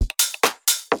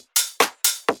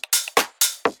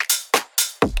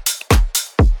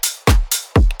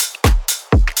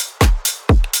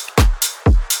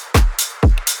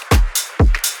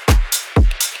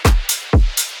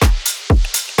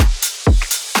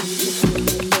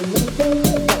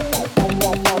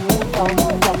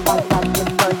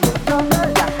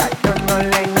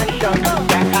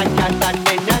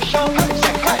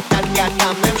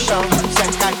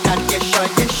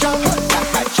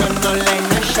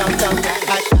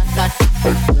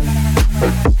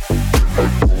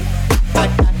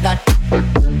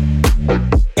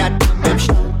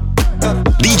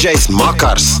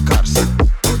MAKARS.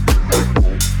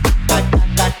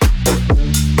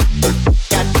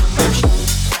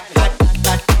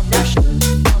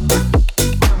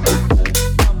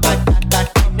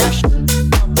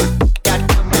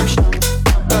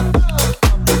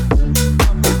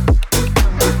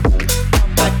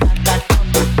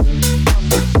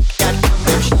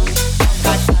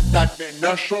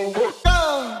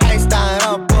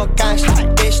 Einstein bocash,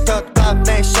 isto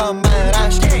главный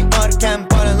шоу-менаж. Норкен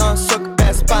полон сук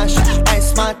без паш. Эй,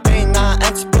 смотри на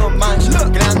эти бумажки.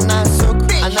 Глянь на сук,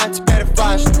 она теперь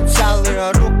влажна. Взял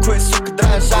ее руку и, сука,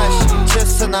 дрожащая.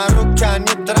 Часы на руке,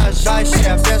 они дрожащие.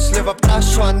 Я вежливо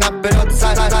прошу, она берет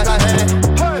за.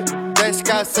 Здесь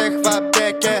косых в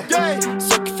аптеке,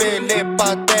 суки фили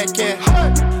ипотеки.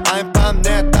 Они по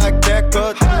мне так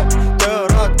текут, ты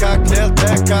урод как Лил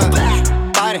Дека.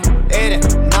 Парень, иди,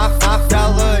 нах,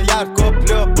 делаю я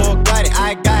куплю Бугари,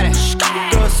 I got it.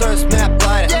 Тусуюсь, мне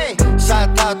платят,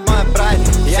 шатаут мой брат.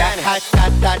 Все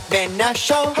хотят от меня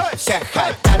шоу, все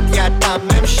хотят, я дам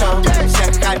им шоу. Все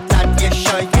хотят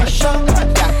еще, я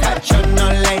хочу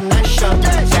нулей на шоу.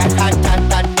 Все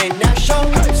хотят от меня шоу,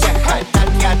 все хотят,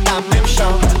 я дам им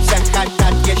шоу. Все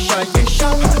хотят еще,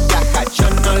 я хочу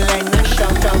нулей на шоу.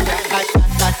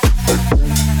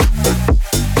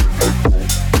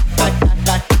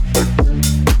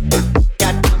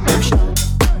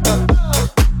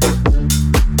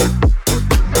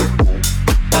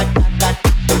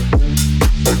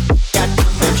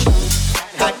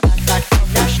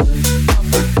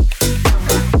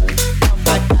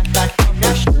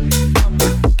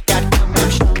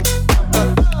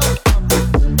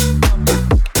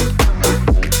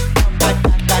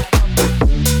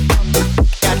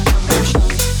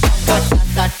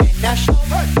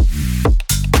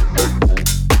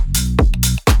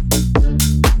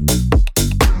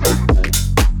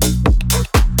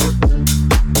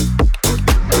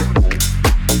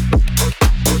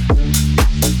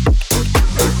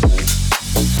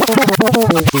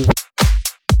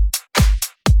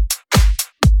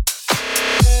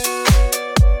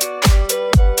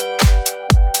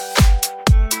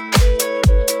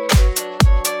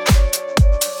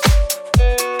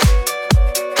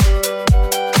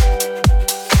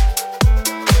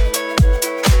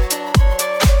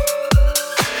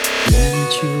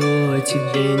 Ничего о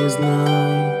тебе не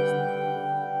знал,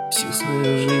 всю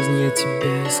свою жизнь я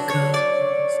тебя искал.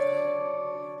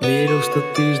 Верил, что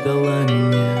ты ждала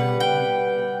меня.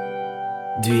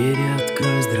 Двери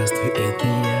открой, здравствуй, это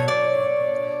я.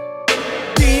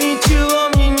 Ты ничего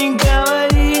мне не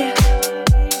говори,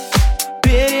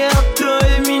 двери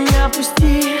открой, меня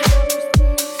пусти.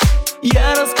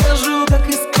 Я расскажу, как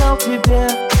искал тебя.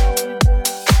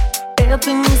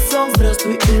 Это не сон,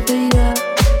 здравствуй, это я.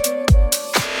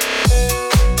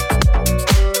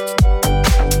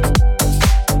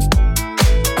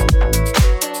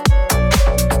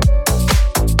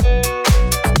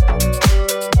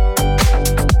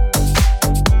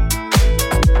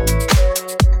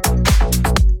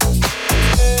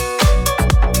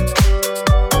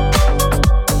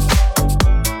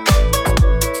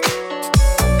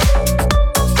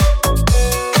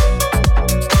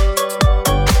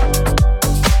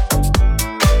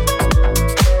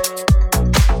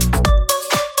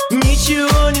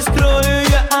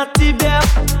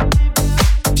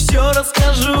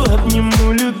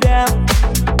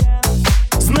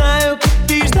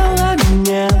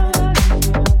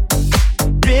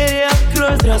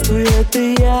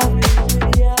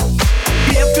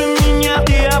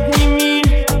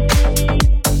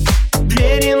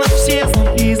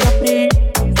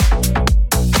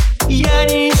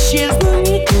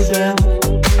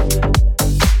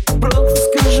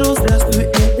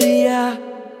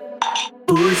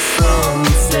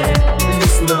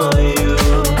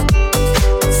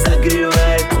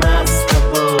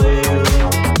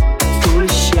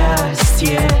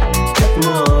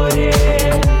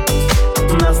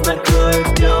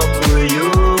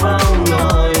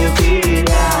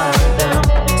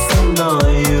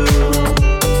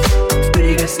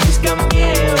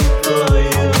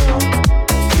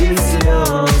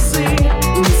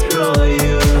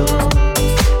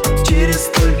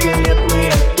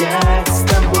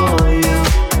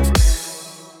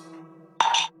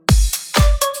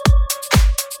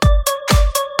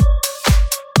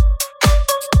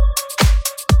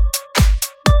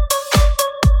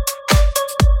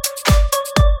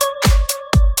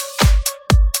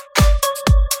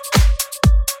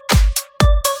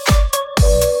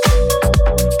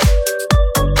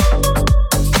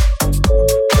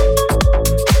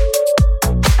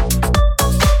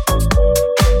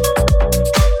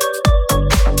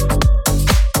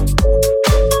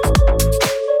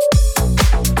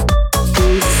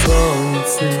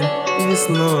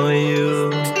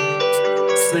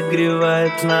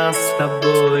 согревает нас с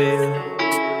тобою.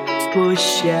 Пусть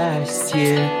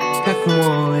счастье, как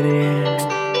море,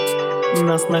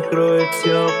 нас накроет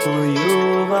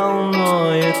теплую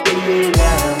волною. Ты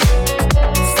рядом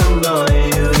со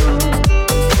мною,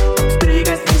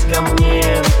 прикоснись ко мне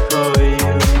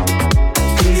рукою,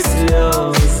 и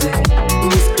слезы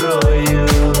не скрою.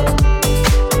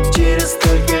 Через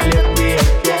столько лет ты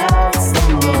опять со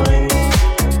мной.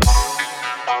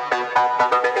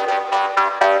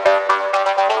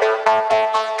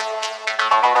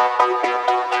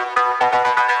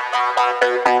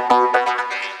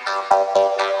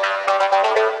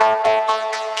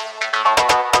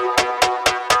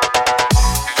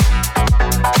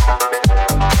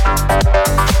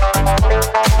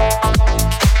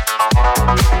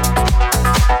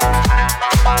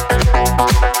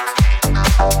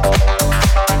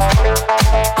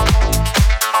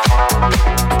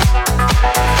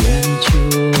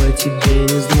 Тебе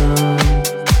не знал,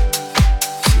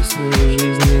 всю свою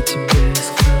жизнь я тебя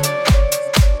искал.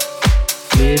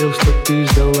 Верил, что ты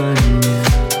ждала меня.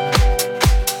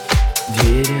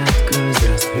 Двери открой,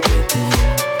 здравствуй, это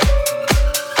я.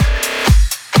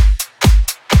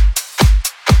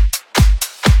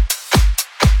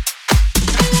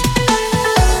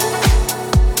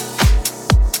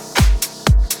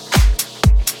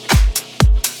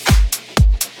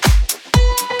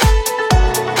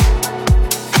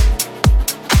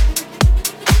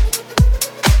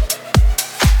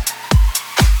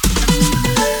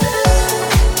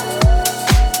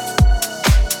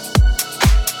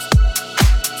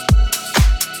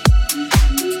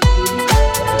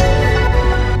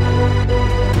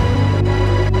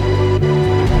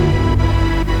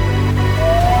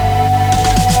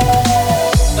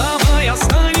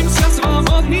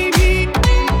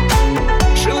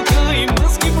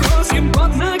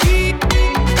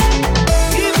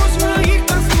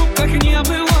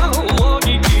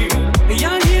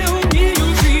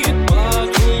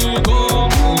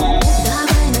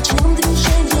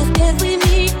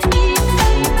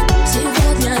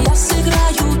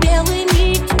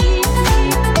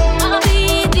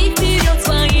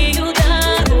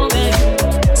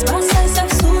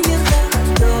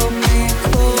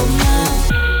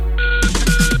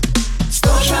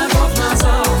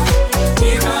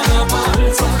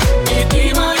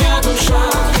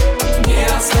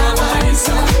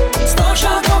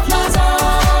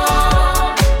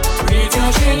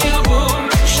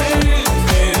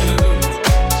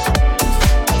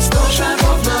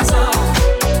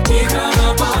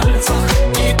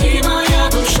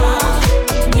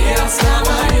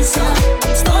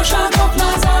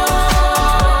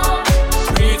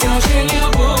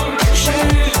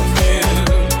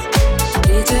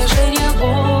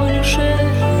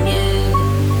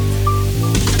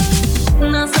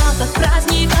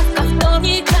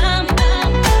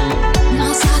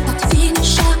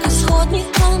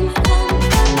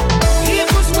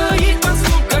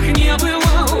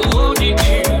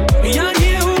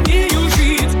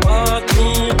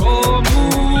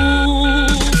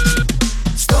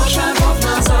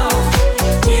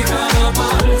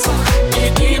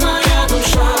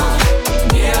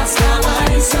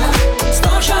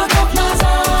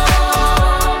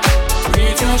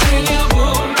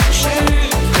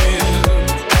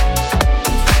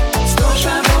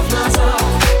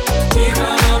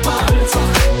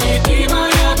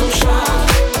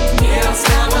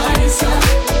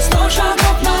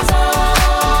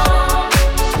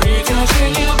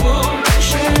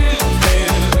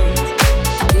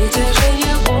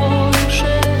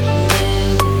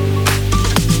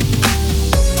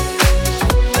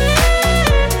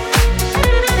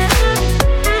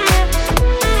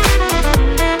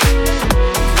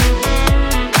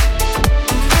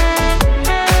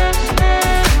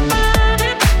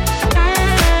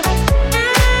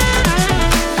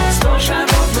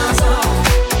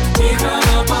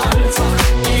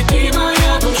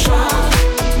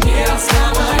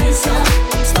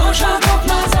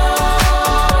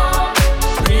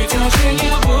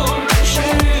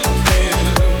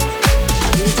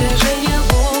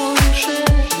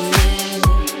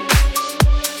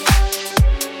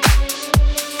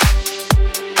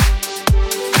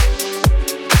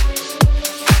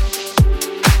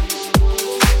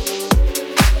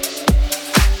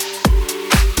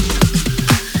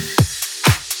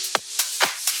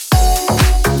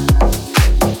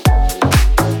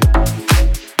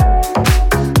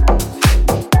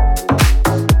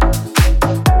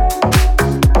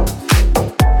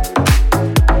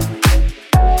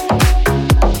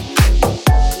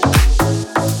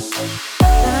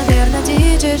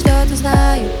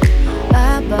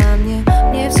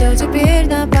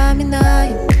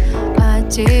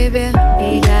 тебе,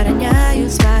 и я роняю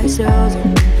свои слезы.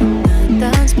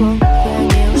 На танцпол я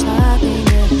не ушла, ты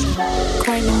не ушла.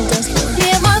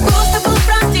 Не могу с тобой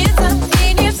проститься,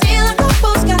 и не в силах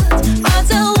отпускать.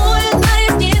 Поцелуи на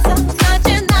ресницах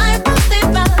начинают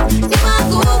поступать. Не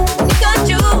могу, не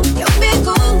хочу, я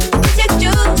убегу, не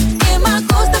текчу. Не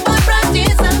могу с тобой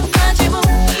проститься, почему?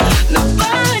 Ну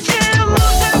почему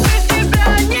все без тебя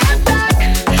не так?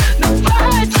 Ну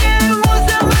почему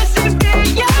сама себе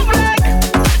я враг?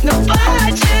 Ну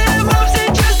почему все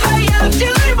чувства я в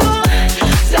тюрьму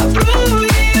запру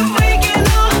и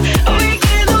выкину?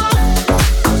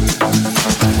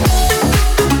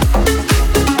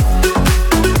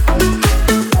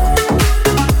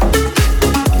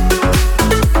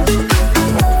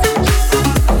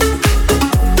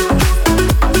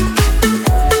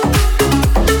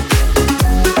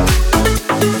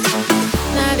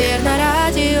 Наверное,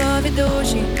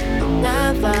 радиоведущий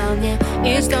на волне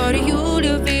историю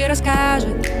любви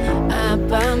расскажет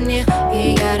обо мне.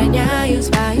 И я роняю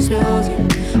свои слезы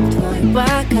в твой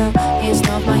бокал, и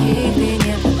снов моих ты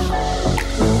не попал.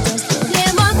 Не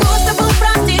могу с тобой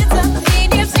проститься, и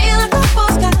не в силах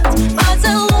отпускать.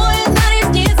 Поцелуи на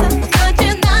ресницах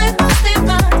начинают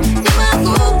поступать. Не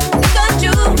могу, не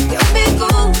хочу, я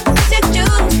убегу, не текчу.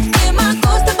 Не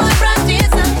могу с тобой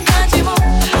проститься, почему?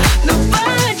 Ну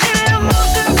почему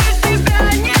все без тебя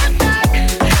не так?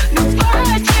 Ну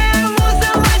почему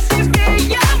сама себе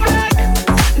я враг?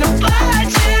 Ну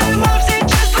почему все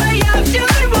чувства я в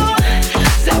тюрьму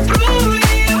запру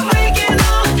и выкину?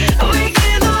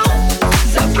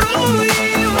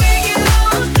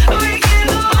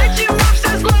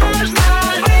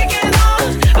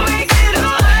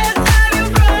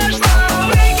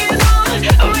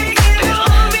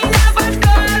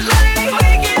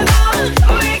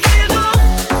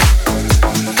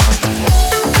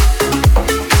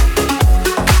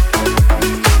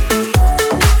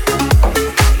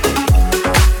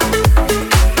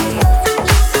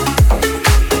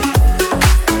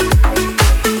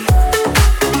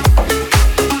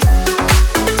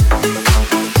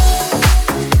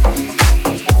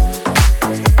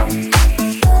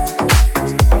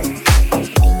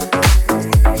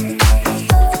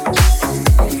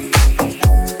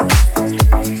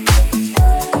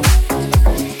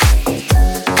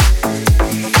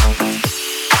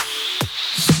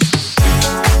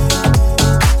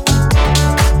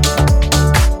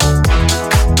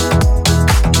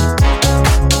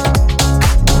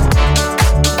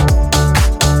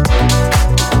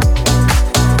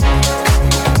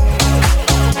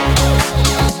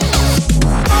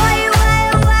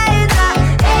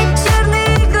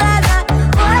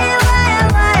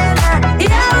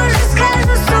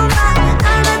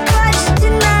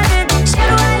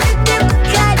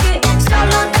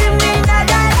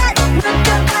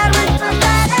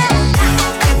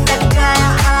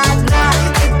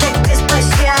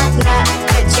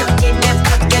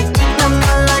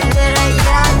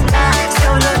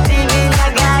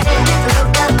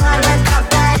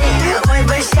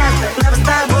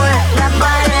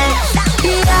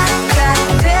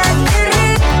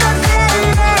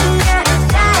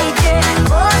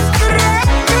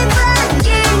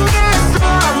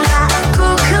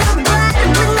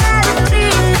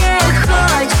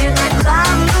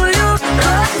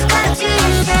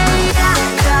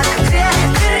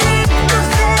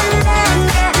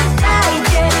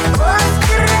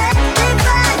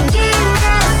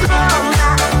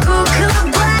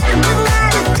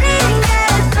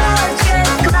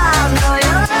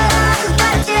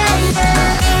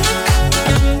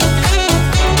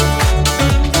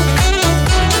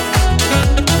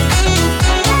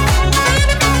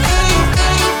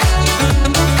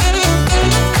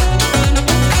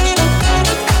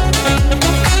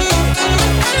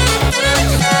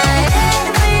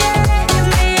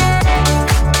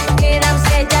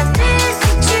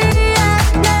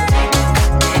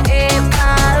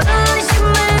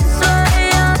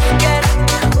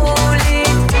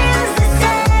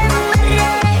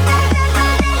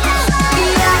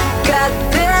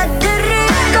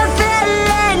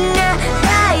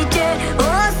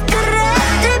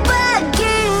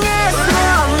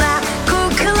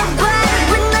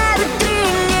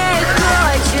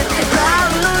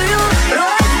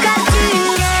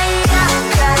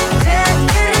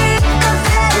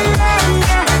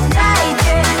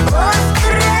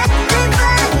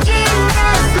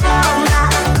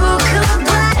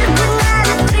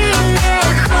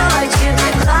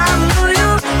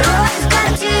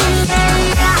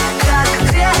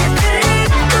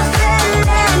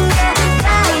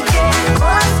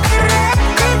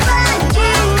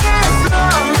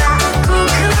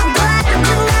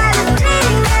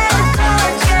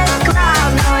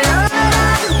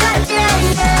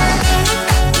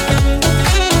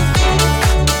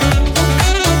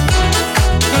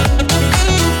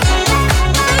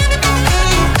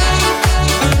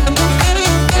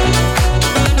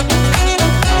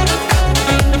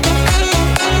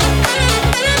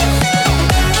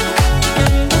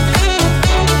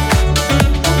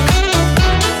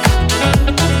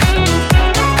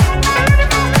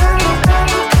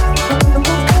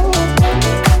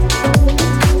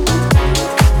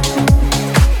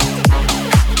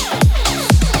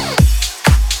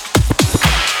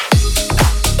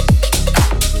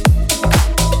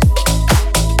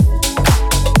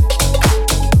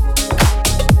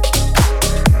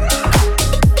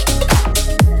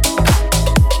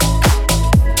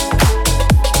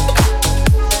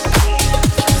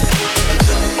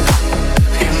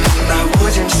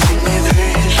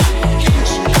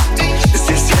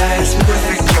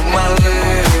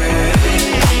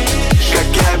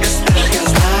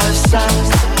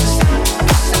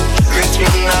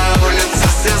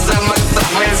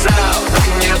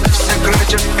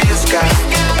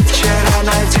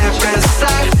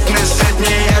 небесах, на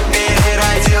сотни я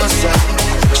переродился.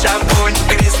 Шампунь,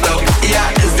 кристалл, я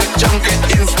с девчонкой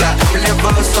инста. Мне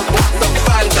волосы будто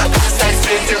фанта,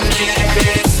 соседи мне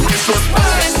имеет смысл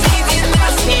спать. Соседи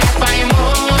нас не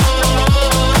поймут,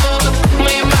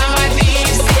 мы молодые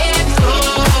все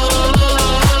тут.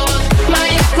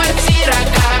 Моя квартира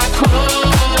как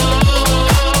клуб,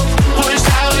 пусть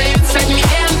жалуются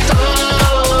менту.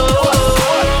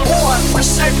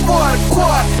 Пошей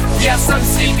фор, я сам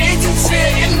себе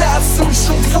диджей, и нас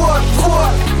слышу двор.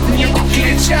 Не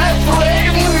выключай плей,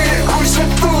 мы уже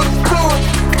тут.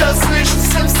 Кто слышит,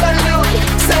 всем салют.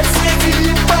 Соседи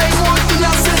не поймут,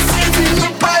 нас соседи не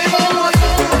поймут.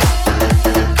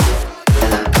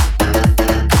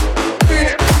 Мы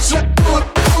уже тут.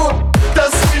 Кто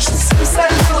слышит, всем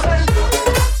салют.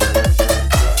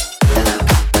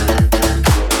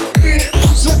 Мы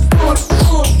уже тут.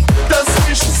 Кто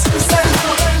слышит, всем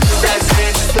салют.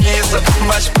 Соседи снизу,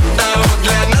 ваш потолок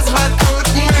для нас батут.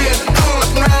 Мы тут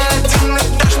на один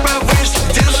этаж повыше,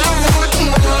 где живут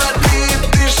молодые,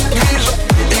 дышат, вижу.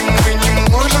 И мы не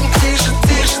можем тише.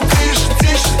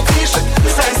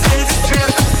 Соседи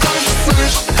сверху тоже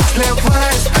слышат. Слева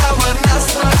и справа нас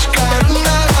ночь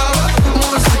карнавала.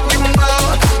 Музыки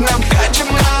мало, нам кача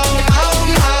мало.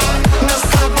 Нас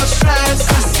обожают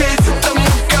соседи, там у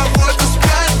кого-то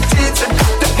спят дети.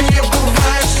 Так не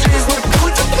бывает, жизнь не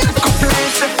будет на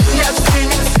куплете. Я в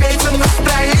синем свете,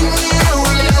 настроение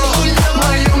улёт. В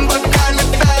моем бокале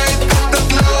тает этот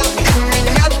лёд, и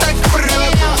меня так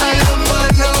прёт.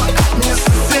 Алло, не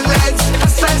состреляйтесь по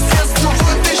соседству,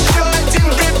 вот еще один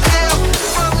дебил.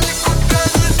 Вам никуда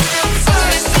не деться.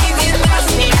 Соседи нас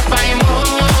не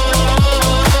поймут,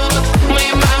 мы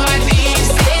молодые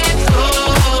все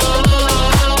тут.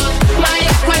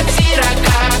 Моя квартира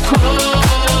как клуб,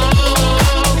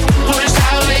 пусть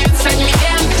жалуются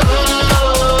менту.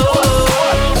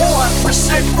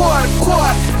 Пошей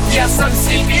фор, я сам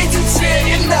себе диджей,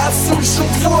 и нас слышу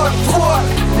двор.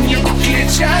 Не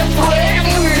выключай плей,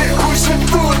 мы уже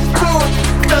тут.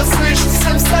 Кто слышит,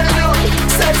 всем салют.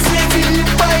 Соседи не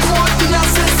поймут, нас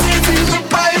соседи не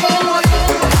поймут.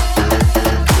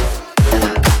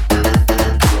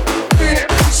 Мы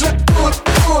уже тут.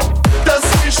 Кто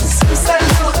слышит, всем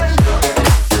салют.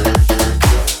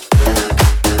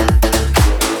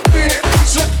 Мы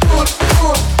уже тут.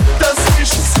 Кто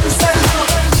слышит, всем салют.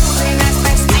 Вы нас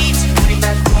простите, мы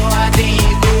так молодые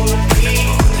духи.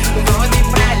 Годы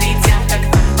пролетят, как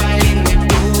подпаленные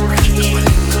пухи.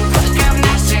 Только в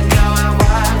наших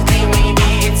головах дым и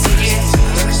ветер.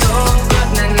 Кто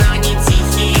угодно, но не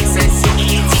тихие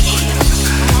соседи.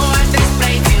 Молодость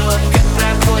пройдет, как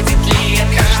проходит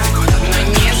лето. Но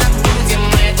не забудем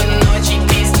эту ночь и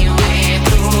песню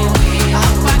эту. А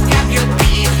пока пьют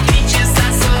пиво, 3 часа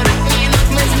 40 минут,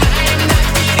 мы знаем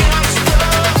наперед, что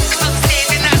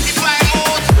соседи нас не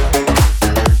поймут.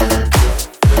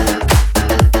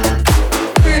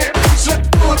 Мы уже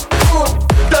тут.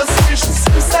 Кто слышит,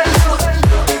 всем салют.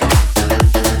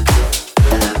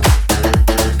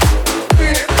 Мы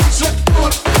уже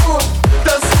тут.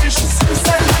 Кто слышит, всем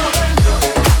салют.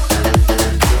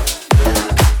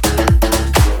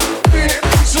 Мы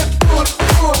уже тут.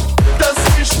 Кто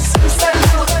слышит, всем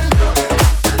салют.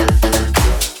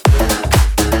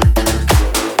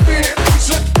 Мы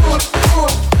уже тут.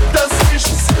 Кто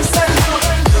слышит, всем салют.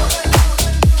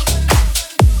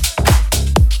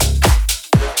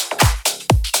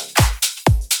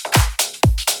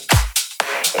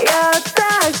 Я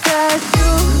так хочу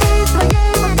быть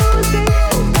твоей подушкой,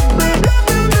 чтобы ты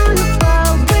со мной не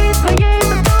спал, быть твоей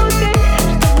подушкой,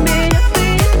 чтоб меня ты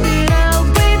не стирал,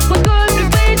 быть плохой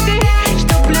привычкой,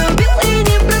 чтоб любил и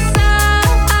не бросал.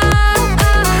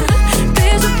 Ты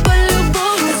же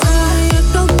по-любому мои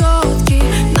колготки,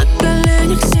 на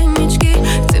коленях синячки,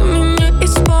 ты меня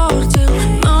испортил,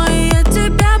 но я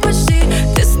тебя почти,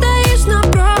 ты стоишь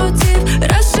напротив,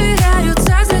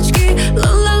 расширяются зрачки,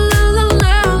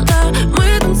 ла-ла-ла-ла-ла.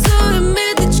 Мы танцуем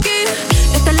меточки.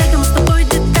 Это лето мы с тобой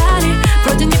детали.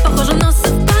 Вроде не похоже, но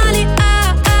совпали.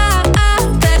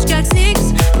 Знаешь, как сникс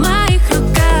в моих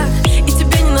руках. И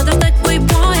тебе не надо ждать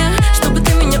плейбоя, чтобы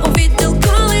ты меня увидел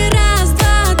голый. Раз,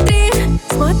 два, три.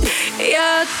 Смотри,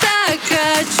 я так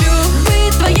хочу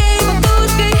быть твоей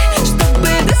подушкой, чтобы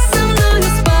ты со мной не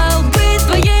спал, быть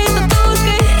твоей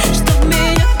подушкой, чтоб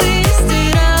меня ты не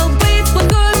стирал, быть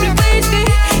плохой привычкой,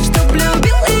 чтоб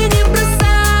любил и не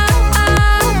бросал.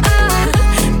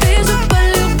 Ты же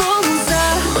по-любому за.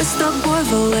 Мы с тобой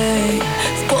в LA,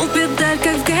 в полпедаль,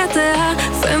 как в GTA,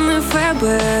 Фэн и ФБ.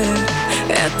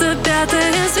 Это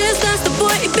 5-я звезда, с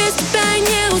тобой и без тебя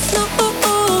не усну.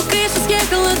 Крыша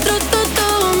съехала,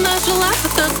 тру-ту-ту, наша лайф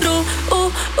это true.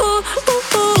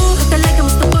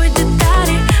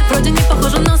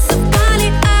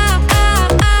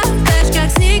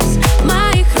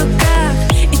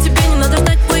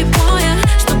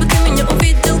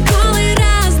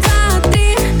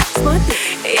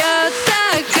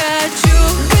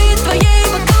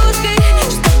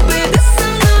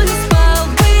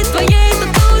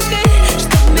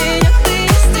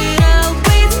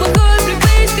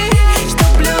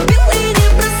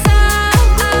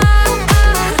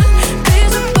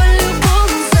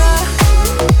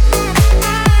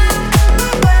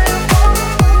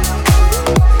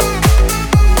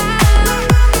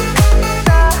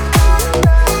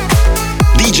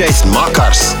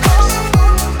 MAKARS.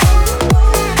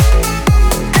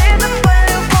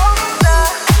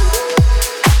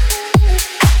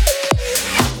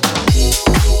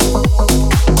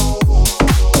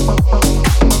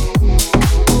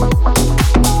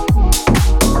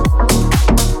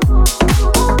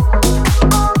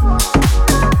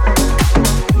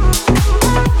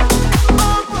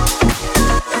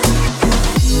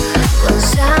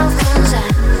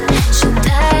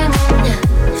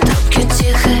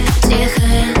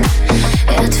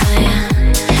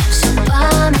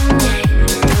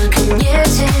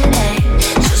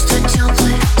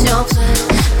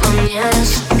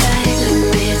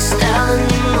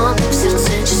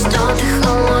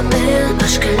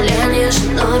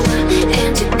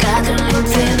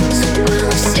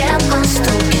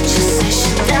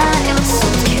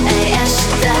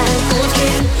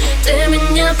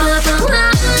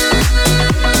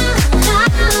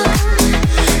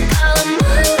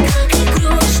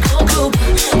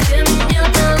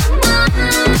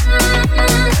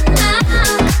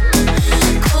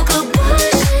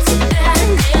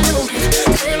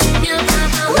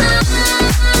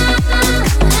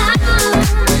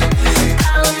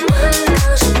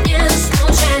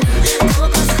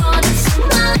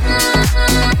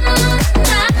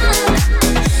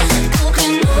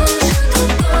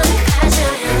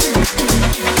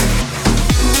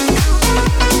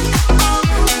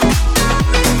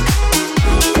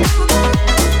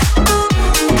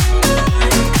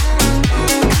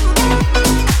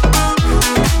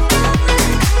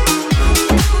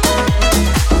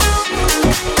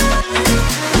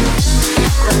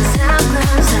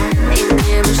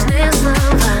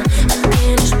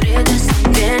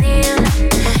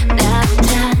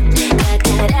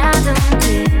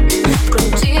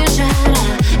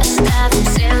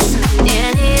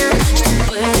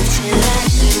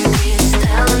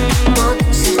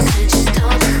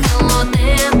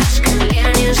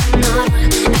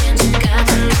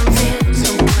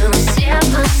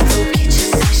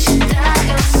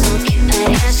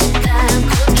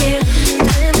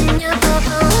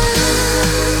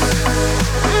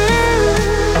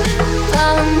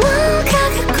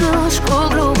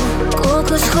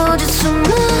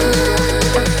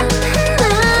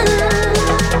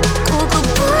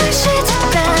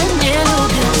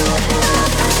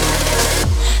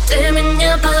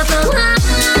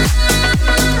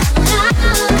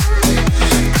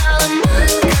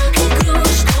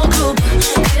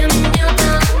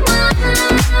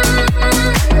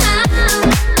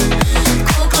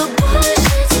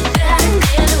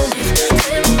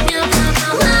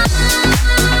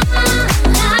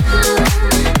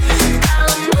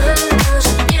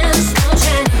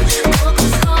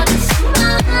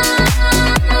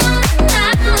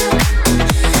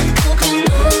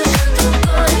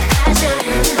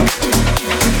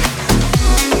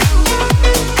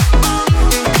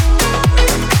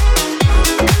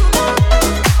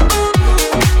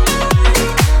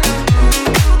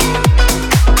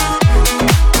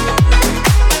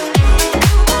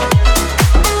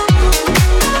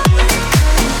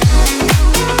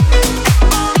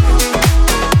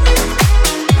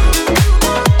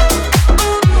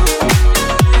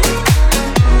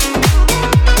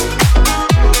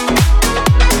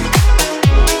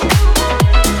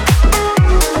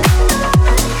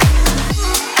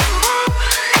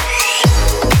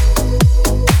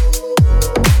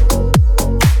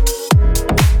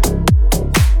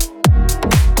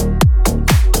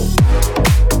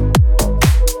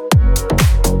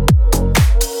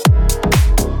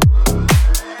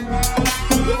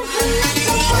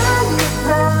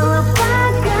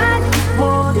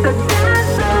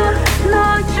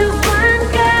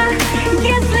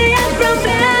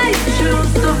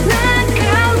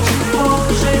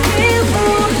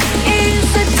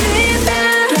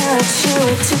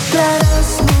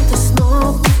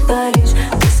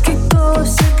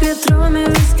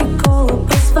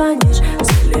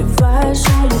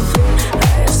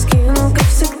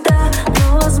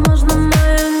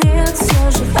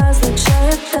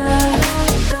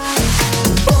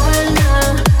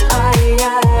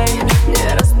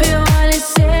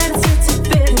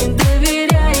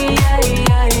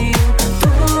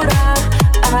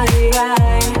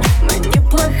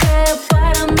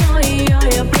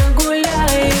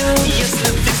 Если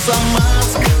ты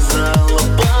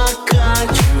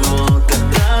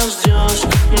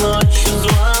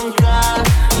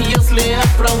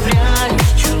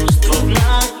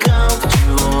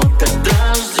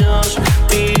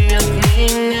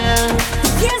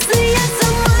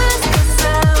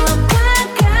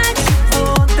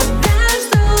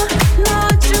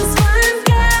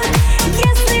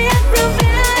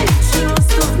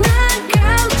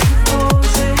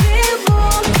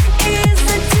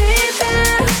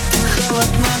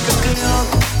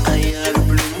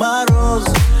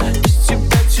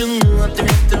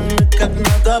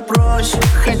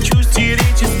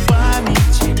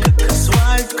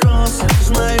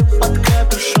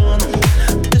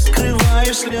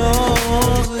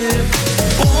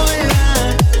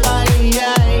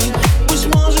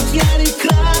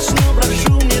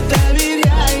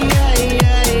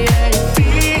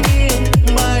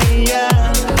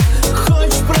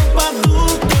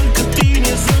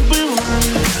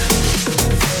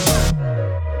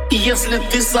Если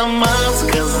ты сама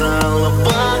сказала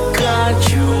пока,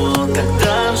 чего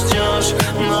тогда ждешь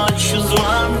ночью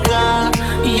звонка?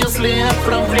 Если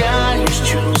отправляешь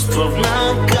чувства в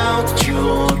нокаут,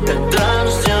 чего тогда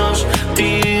ждешь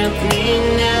ты от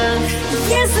меня?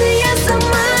 Если я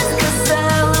сама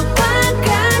сказала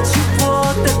пока, чего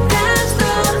тогда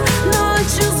жду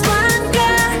ночью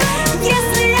звонка?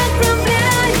 Если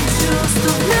отправляю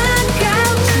чувства в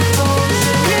нокаут, чего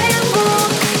живу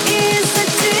из-за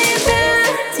тебя?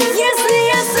 Если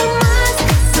я сама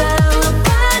сказала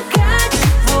пока,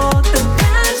 чего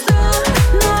тогда жду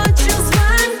ночью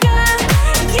звонка?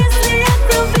 Если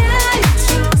отправляю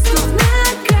чувства в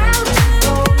нокаут,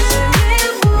 чего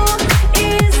живу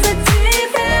из-за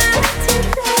тебя?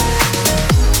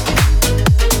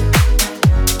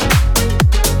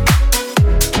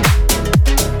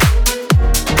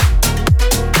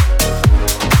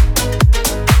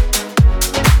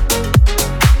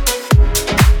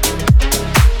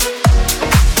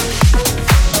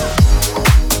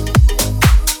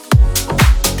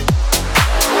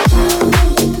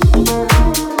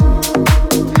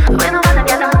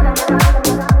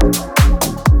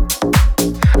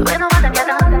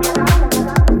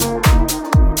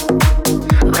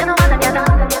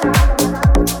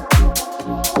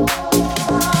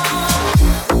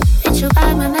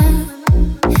 Відчувай мене,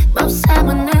 бо все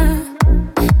мене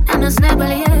на нас не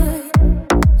боліє.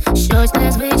 Щось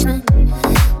незвичне,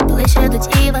 ближче до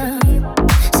тіла.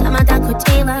 Сама так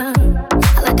хотіла,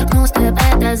 але торкнулась тебе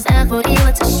та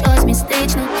захворіла. Це щось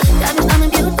містичне, та між нами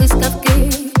б'ють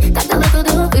блискавки, так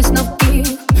далеко до висновків.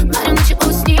 Марю ночі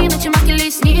у сні, наче мавки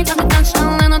лісні, тягнуть так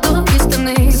шалено до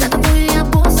істини. За тобою я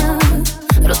боса,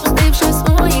 розпустивши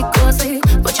свої коси.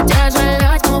 Почуття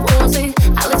жалять мов оси,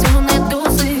 але цього не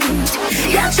досить.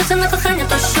 Якщо це не кохання,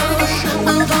 то що?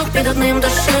 Ми удвох під одним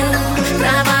дощем,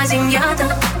 трава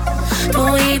зім'ята,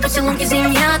 твої поцілунки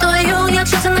зім'ятою.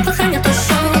 Якщо це не кохання, то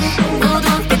що? Ми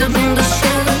удвох під одним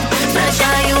дощем,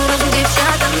 втрачаю розум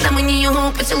дівчата, на мені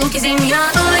його поцілунки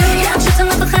зім'ятою. Якщо це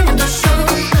не кохання, то що?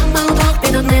 Ми удвох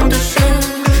під одним дощем,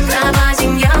 трава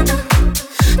зім'ята,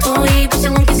 твої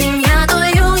поцілунки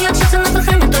зім'ятою. Якщо це не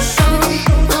кохання, то що?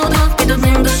 Ми удвох під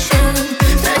одним дощем,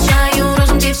 втрачаю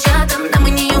розум дівчата, на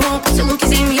мені його поцілунки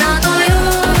зім'ятою.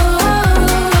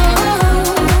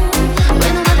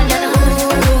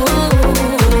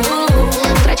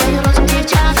 Втрачаю розум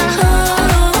дівчата.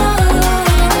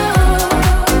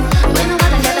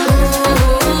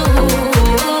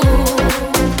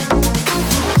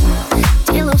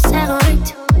 Тіло все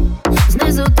горить,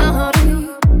 знизу до гори.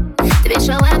 Твій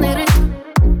шалений ритм,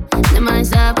 немає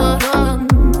заборон.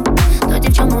 Тоді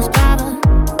в чому справа?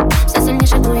 Все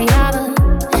сильніше уява.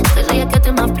 Скажи, яке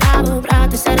ти мав право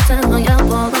брати серце моє в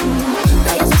полон.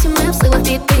 Та я зовсім не в силах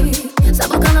піти,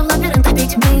 заблукала в лабіринтах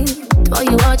пітьми. Твої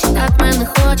очі так мене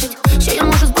хочуть, що я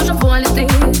можу збожеволіти.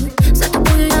 За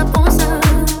тобою я боса,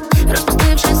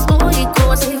 розпустивши свої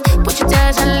коси. Почуття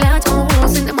жалять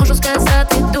мовоси, не можу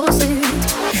сказати досить.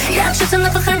 Якщо це не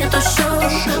кохання, то що?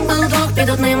 Ми удвох під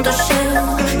одним дощем,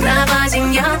 трава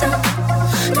зім'ята,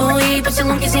 твої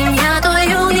поцілунки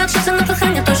зім'ятою. Якщо це не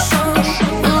кохання, то що?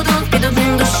 Ми удвох під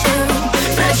одним дощем,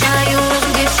 втрачаю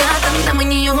розум дівчата, на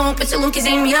мені його поцілунки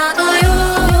зім'ятою.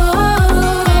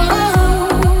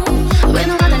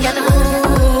 Винувата я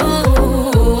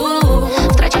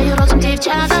втрачаю розум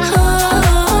дівчата.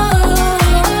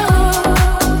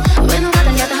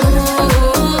 Винувата я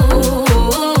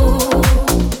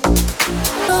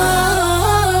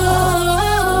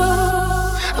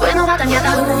винувата я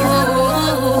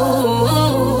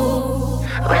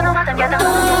винувата я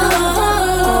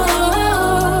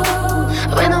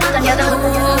винувата я.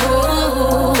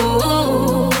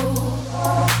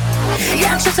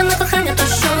 Якщо це не кохання, то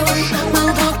що? Ми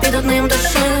удвох під одним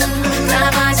дощем,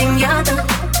 трава зім'ята,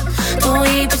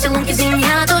 твої поцілунки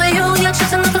зім'ятою. Якщо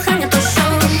це не кохання, то що?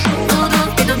 Ми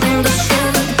удвох під одним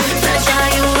дощем,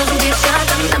 втрачаю розум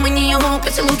дівчата, на мені його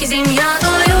поцілунки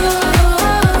зім'ятою.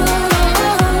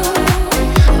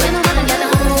 Винувата я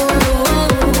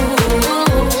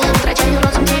втрачаю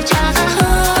розум дівчата.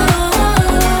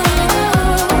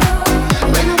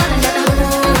 Винувата я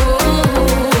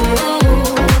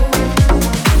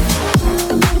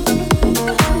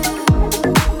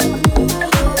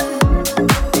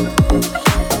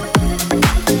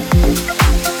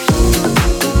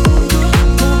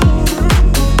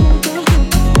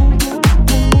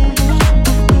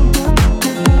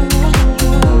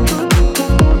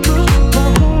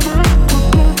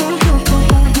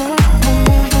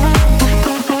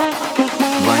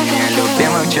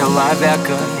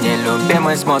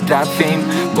мы смотрят фильм.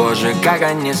 Боже, как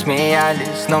они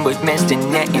смеялись, но быть вместе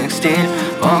не их стиль.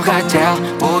 Он хотел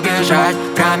убежать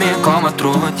прямиком от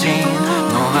рутин.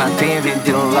 Ну а ты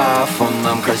видела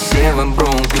фоном красивым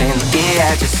Бруклин. И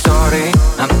эти ссоры,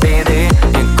 обиды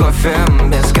и кофе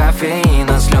без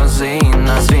кофеина. Слезы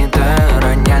на свитер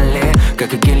роняли,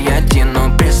 как и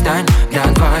гильотину. Пристань для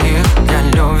двоих, для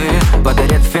любви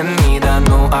подарит Фемида.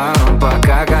 Ну а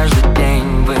пока каждый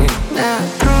день вы не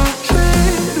дружи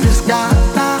без головой.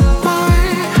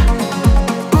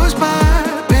 Пусть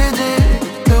победит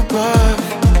любовь.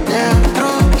 Не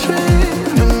дружи,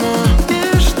 но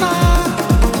ничто.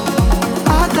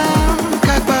 А там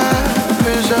как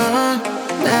повезет.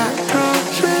 Не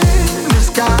дружи без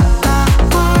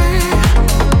головой.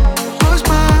 Пусть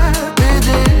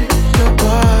победит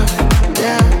любовь.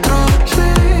 Не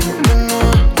дружи, но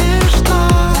ничто.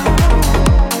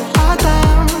 А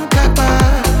там как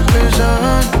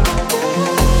повезет.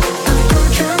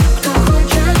 Впрочем, кто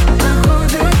хочет,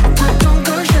 находит. Потом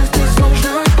счастье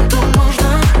сложно, но можно.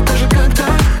 Даже когда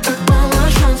так мало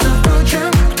шансов.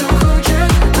 Впрочем, кто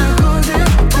хочет, находит.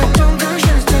 Потом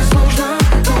счастье сложно,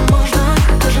 но можно.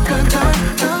 Даже когда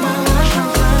так мало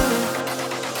шансов.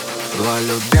 два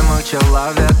любимых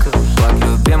человека под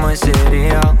любимый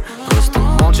сериал. Просто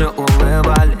молча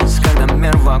улыбались, когда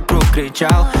мир вокруг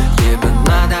кричал: тебе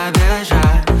надо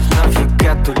бежать, нафиг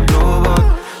эту любовь.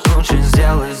 Лучше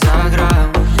сделай за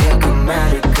грамм, как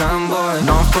American Boy.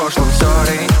 Но в прошлом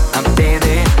ссоры,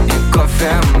 обиды и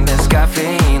кофе без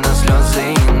кофеина.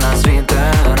 Слезы на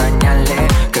свитер роняли,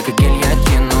 как и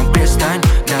гильотину. Пристань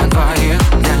для двоих,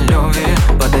 для любви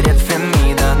подарит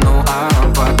Фемида. Ну а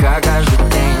пока каждый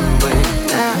день вы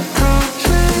Не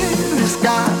дружи без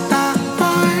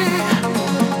головой.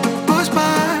 Пусть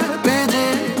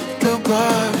победит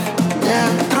любовь. Не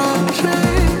дружи,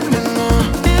 но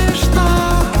ничто.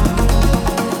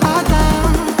 А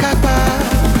там как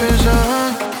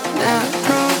повезет. Не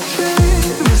дружи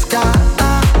без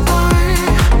головой.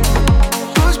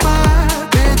 Пусть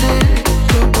победит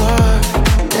любовь.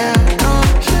 Не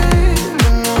дружи,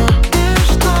 но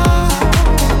ничто.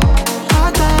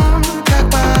 А там как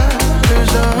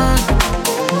повезет.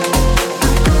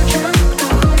 Впрочем, кто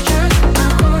хочет,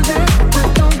 находит.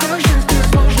 Потом счастье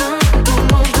сложно, но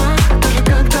можно. Даже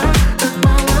когда так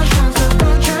мало шансов.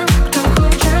 Впрочем, кто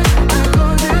хочет,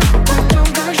 находит. Потом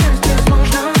счастье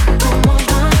сложно, но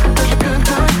можно. Даже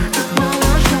когда так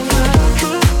мало шансов.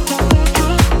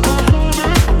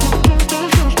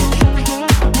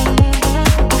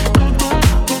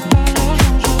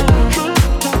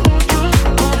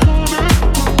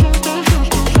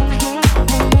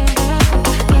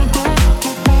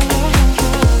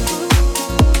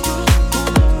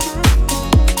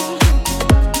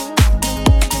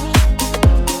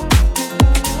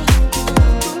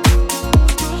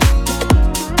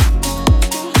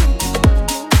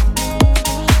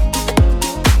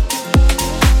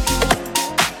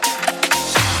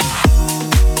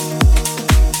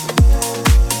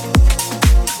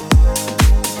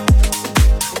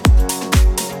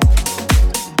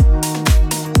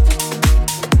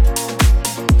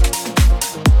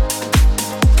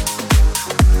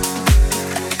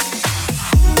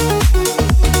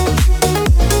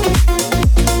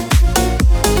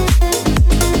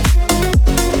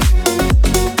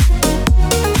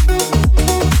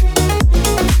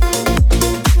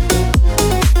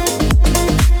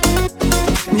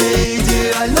 Не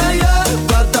идеальная,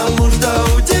 потому что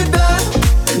у тебя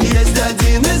есть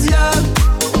один изъян.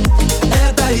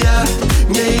 Это я.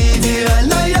 Не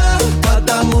идеальная,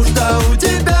 потому что у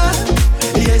тебя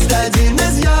есть один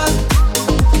изъян.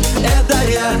 Это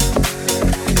я.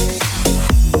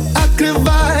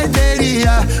 Открывай двери,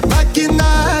 я баки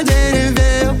на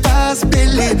дереве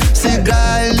поспели.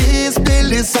 Сыграли,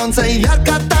 спели, солнце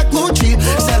ярко так лучи.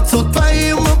 К сердцу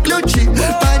твоему ключи.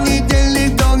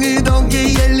 Понедельник долгий-долгий,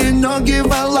 еле ноги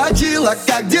волочила.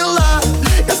 Как дела?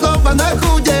 Я снова на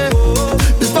худе,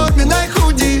 бесформенной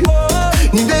худи.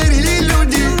 Не верили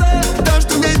люди, то,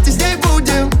 что вместе с ней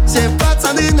будем. Все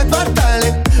пацаны на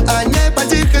квартале, они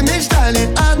потихо мечтали.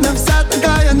 Она вся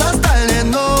такая на стале,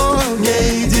 но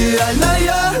не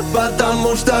идеальная,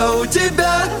 потому что у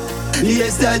тебя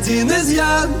есть один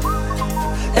изъян.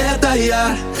 Это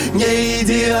я. Не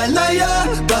идеальная,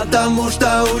 потому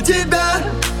что у тебя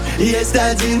есть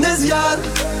один изъян.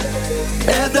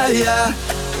 Это я.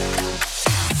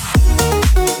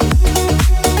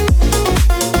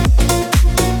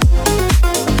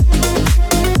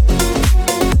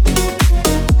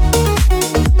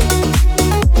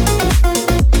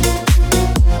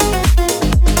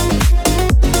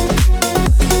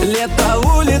 Лето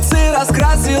улицы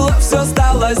раскрасило, все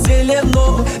стало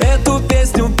зелено. Эту песню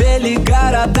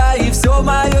отдай все в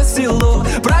мою силу.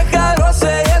 Про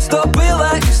хорошее, что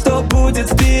было и что будет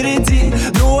впереди.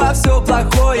 Ну а все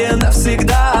плохое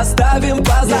навсегда оставим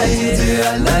позади. Не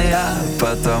идеальная,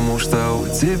 потому что у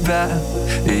тебя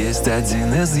есть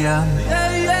один изъян.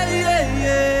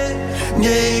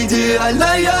 Не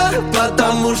идеальная,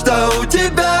 потому что у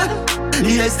тебя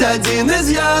есть один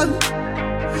изъян.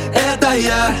 Это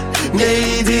я.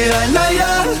 Не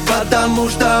идеальная, потому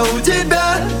что у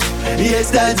тебя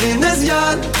есть один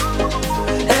изъян.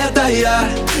 Это я.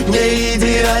 Не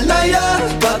идеальная,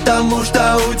 потому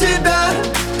что у тебя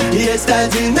есть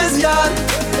один изъян.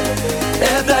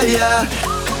 Это я.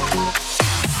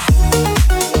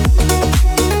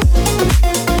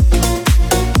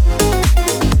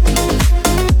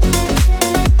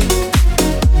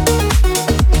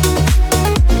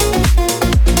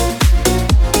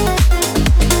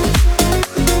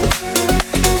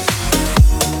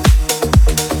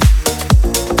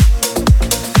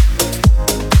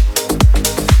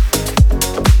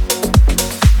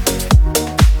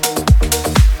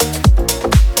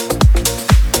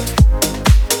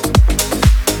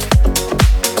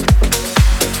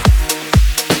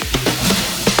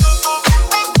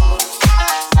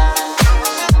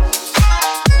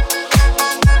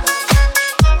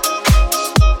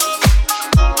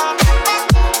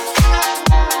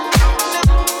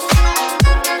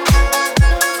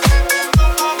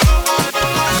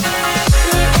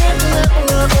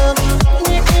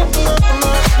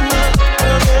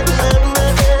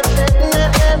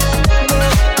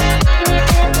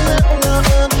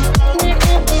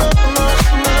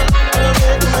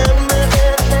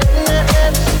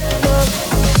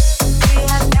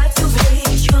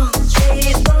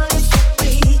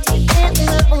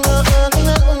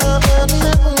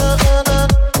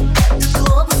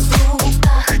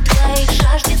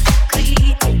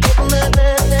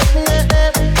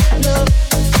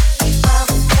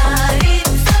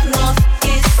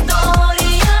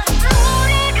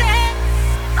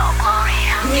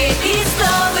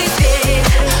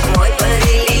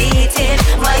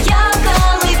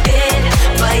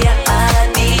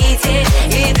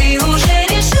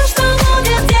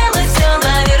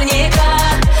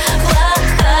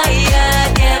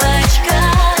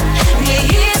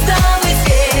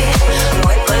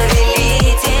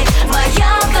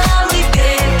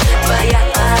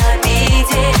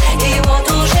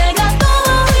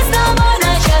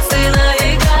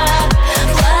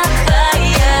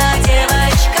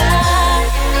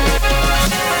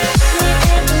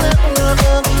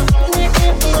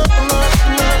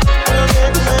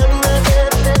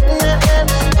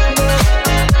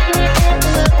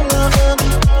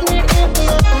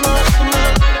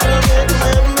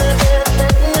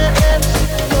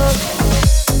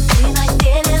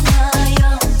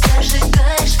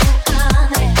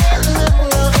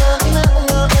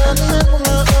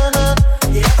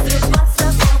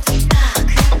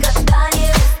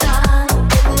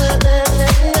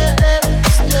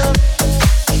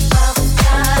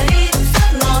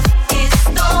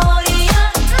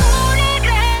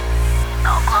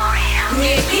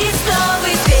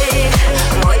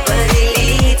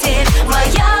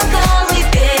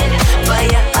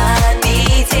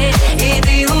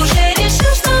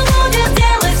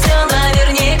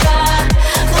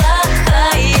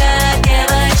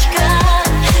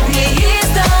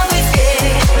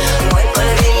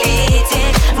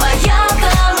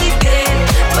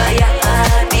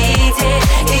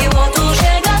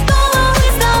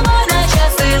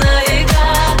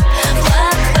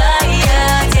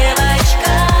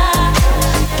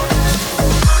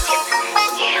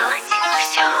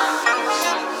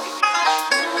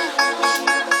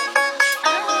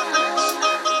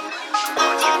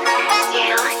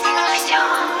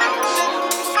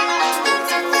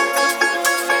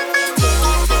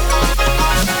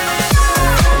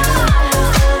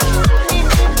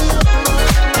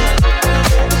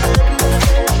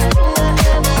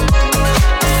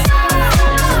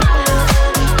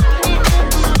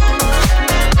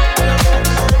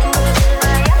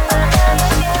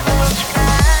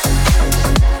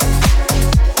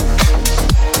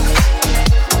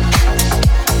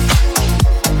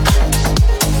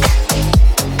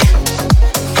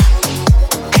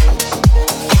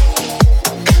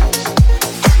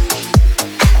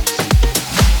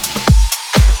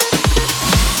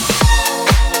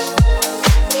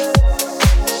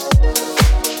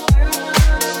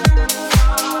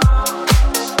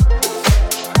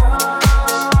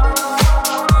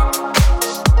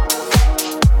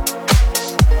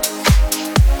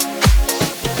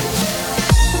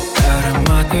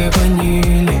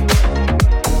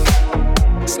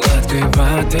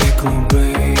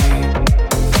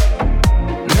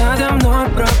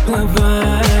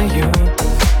 уплываю,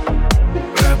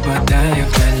 пропадаю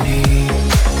вдали.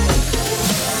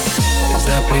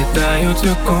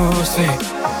 Заплетаются косы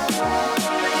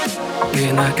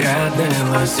виноградной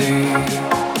лозы,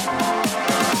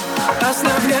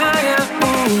 оставляя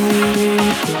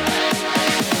улыбку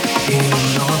и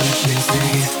немного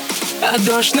слезы. А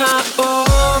дождь на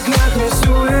окнах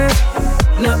рисует,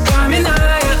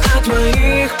 напоминая о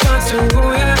твоих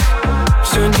поцелуях.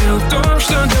 Все дело в том,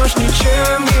 что дождь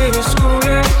ничем не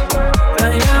рискует,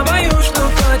 а я боюсь, что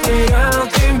потерял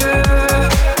тебя.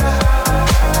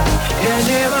 Я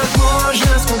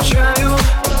невозможно скучаю,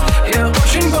 я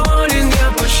очень болен,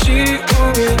 я почти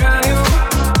умираю.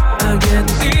 А где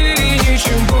ты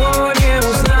ничего не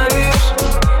узнаешь,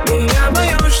 и я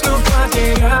боюсь, что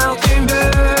потерял тебя.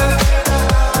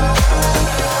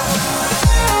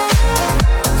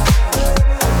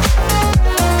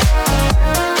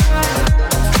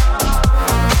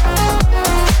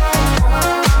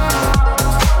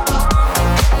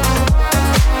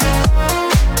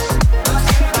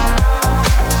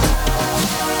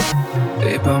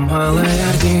 По малой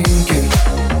ординке,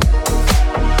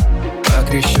 по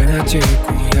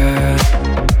Крещатику я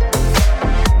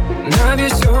на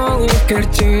веселых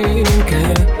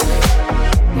картинках.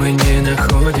 Мы не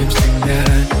находим себя.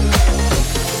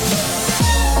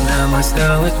 Нам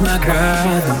осталось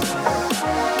награду,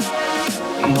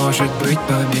 может быть,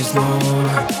 повезло.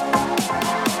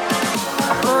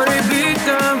 Море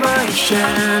битого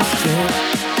счастья,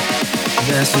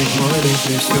 за седьмой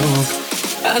весок.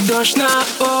 А дождь на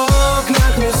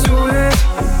окнах рисует,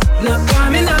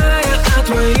 напоминая о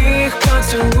твоих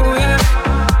поцелуях.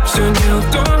 Все дело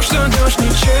в том, что дождь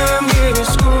ничем не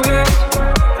рискует,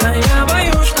 а я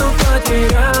боюсь, что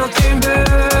потерял тебя.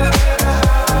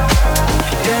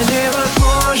 Я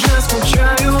невозможно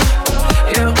скучаю,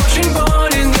 я очень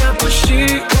болен, я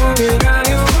почти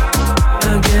умираю.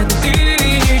 А где ты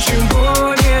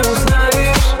ничего не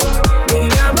узнаешь, и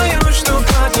я боюсь, что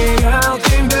потерял тебя.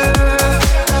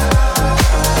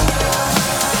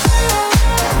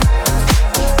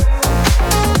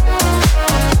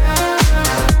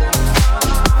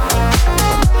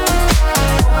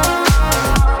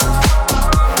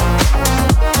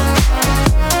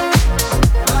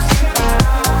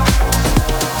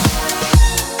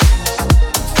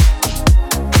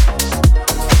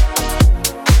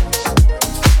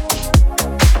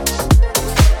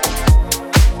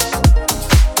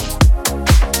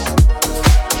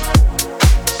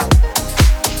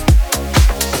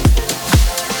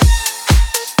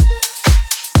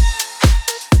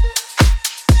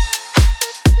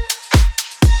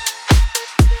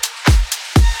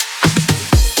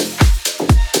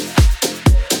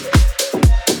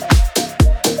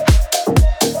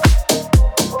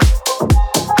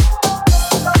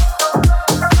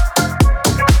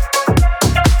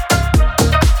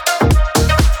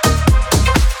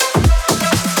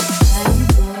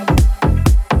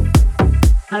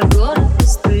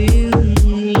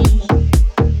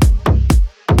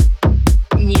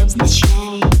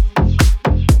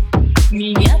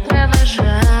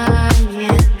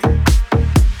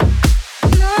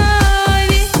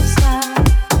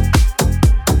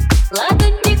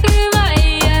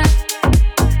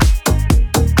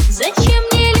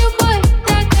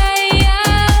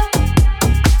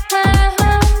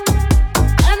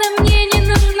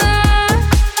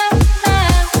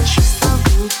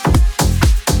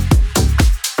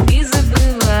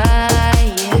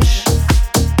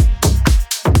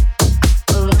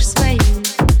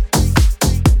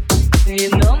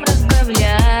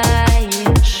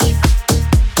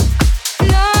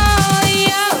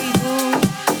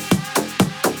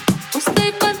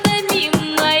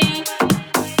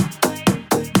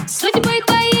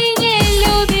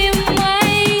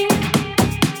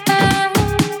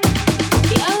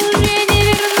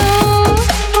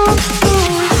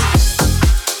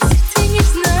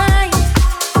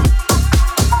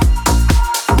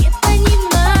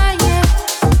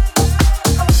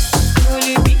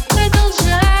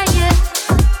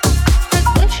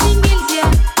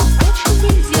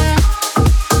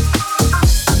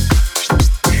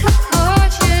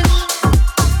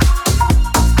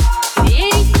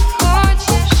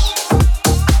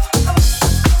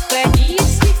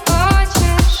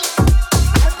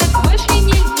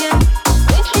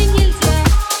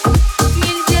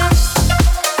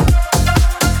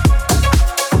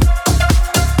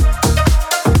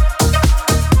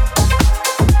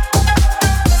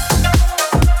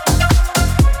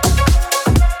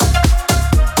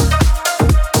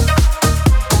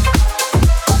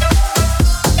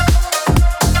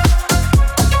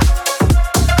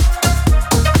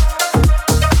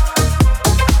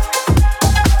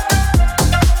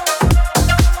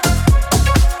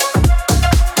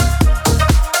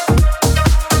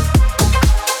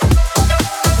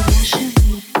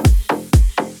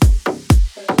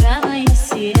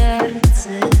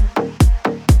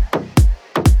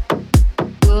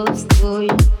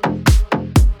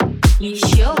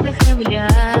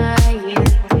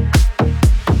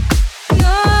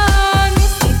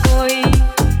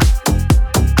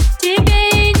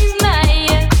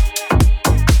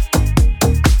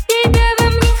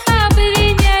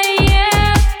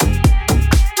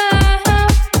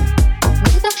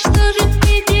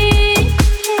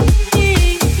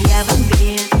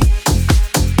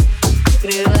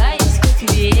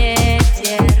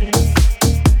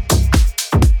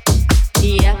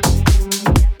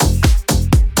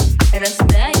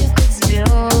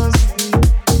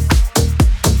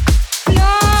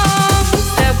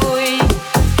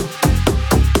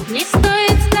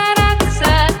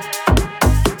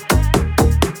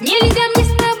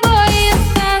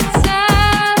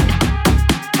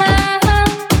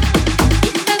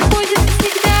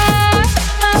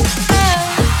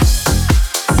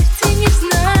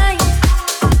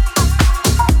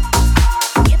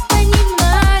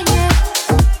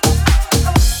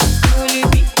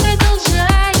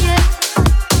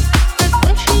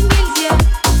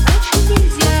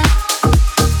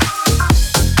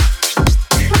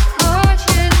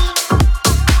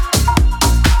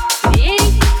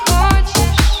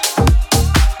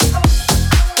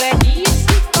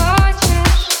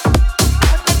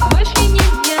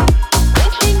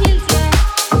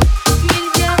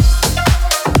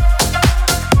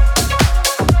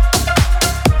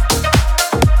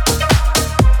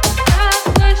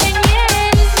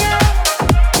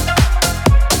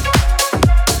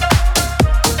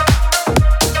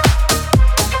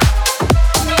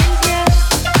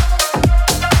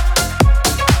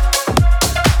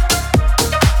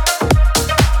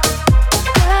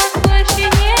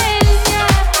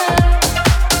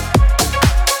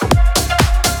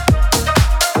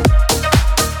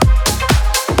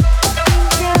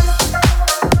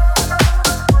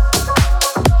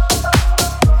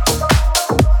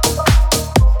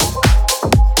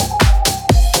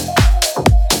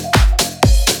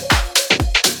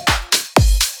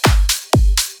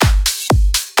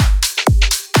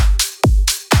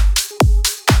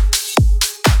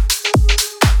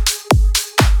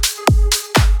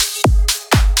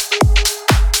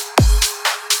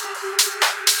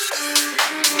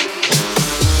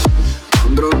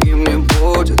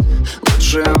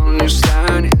 он не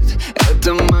станет.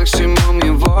 Это максимум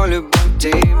его любовь к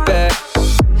тебе.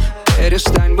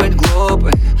 Перестань быть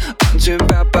глупой, он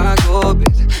тебя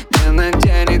погубит. Не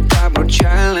наденет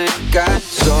обручальное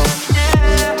кольцо.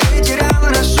 Ты теряла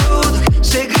рассудок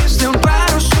с игристым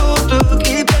пару суток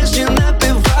и песни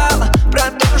напевала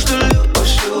про то, что любовь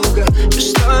сука. Не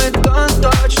стоит он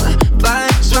точно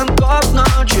твоих звонков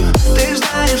ночью. Ты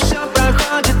знаешь, все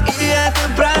проходит и это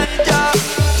пройдет.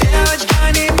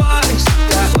 Девочка, не бойся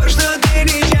того, что ты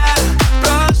не я.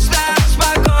 Просто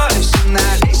успокойся,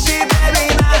 налей себе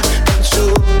вина.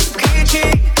 Танцуй, кричи,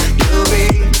 люби,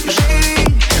 живи.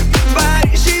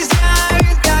 Притворись и сделай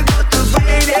вид, как будто бы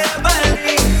не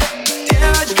болит.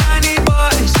 Девочка, не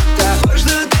бойся того,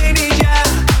 что ты не я.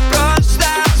 Просто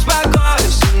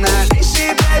успокойся, налей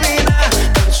себе вина.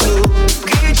 Танцуй,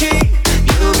 кричи,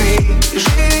 люби,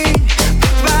 живи.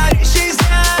 Притворись и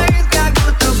сделай вид, как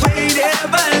будто бы не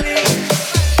болит.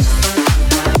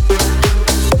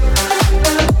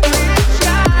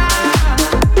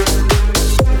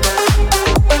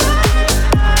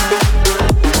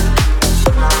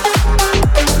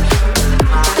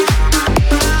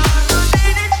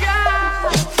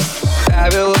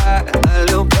 Правила на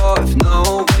любовь, но,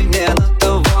 увы, не на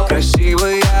того.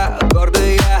 Красивая,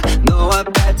 гордая, но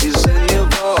опять из-за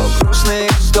него. Грустные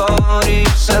истории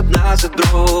с одна за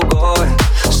другой.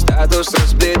 Статус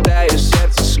разбитое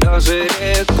сердце, слезы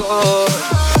рекой.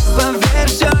 Поверь,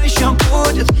 все еще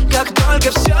будет, как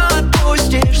только все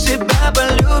отпустишь. Себя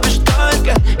полюбишь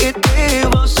только, и ты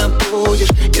его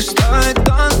забудешь. Не стоит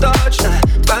он точно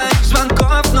твоих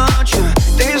звонков ночью.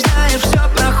 Ты знаешь, все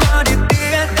проходит, и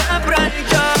это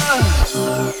пройдет.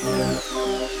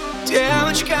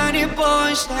 Девочка, не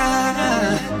бойся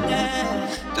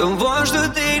того, что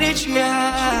ты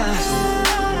ничья.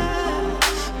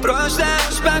 Просто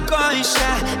успокойся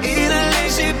и налей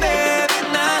себе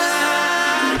вина.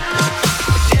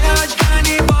 Девочка,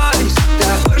 не бойся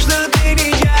того, что ты не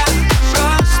я.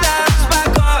 Просто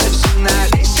успокойся,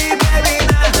 налей себе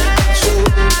вина. Танцуй,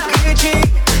 кричи,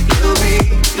 люби,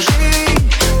 живи.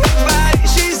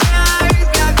 Притворись и сделай вид,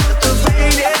 как будто бы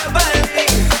не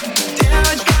болит.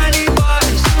 Девочка, не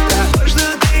бойся того, что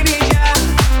ты не я.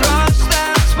 Просто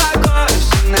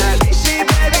успокойся, налей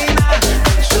себе вина.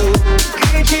 Танцуй,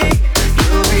 кричи,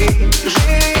 люби,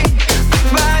 живи.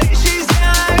 Притворись и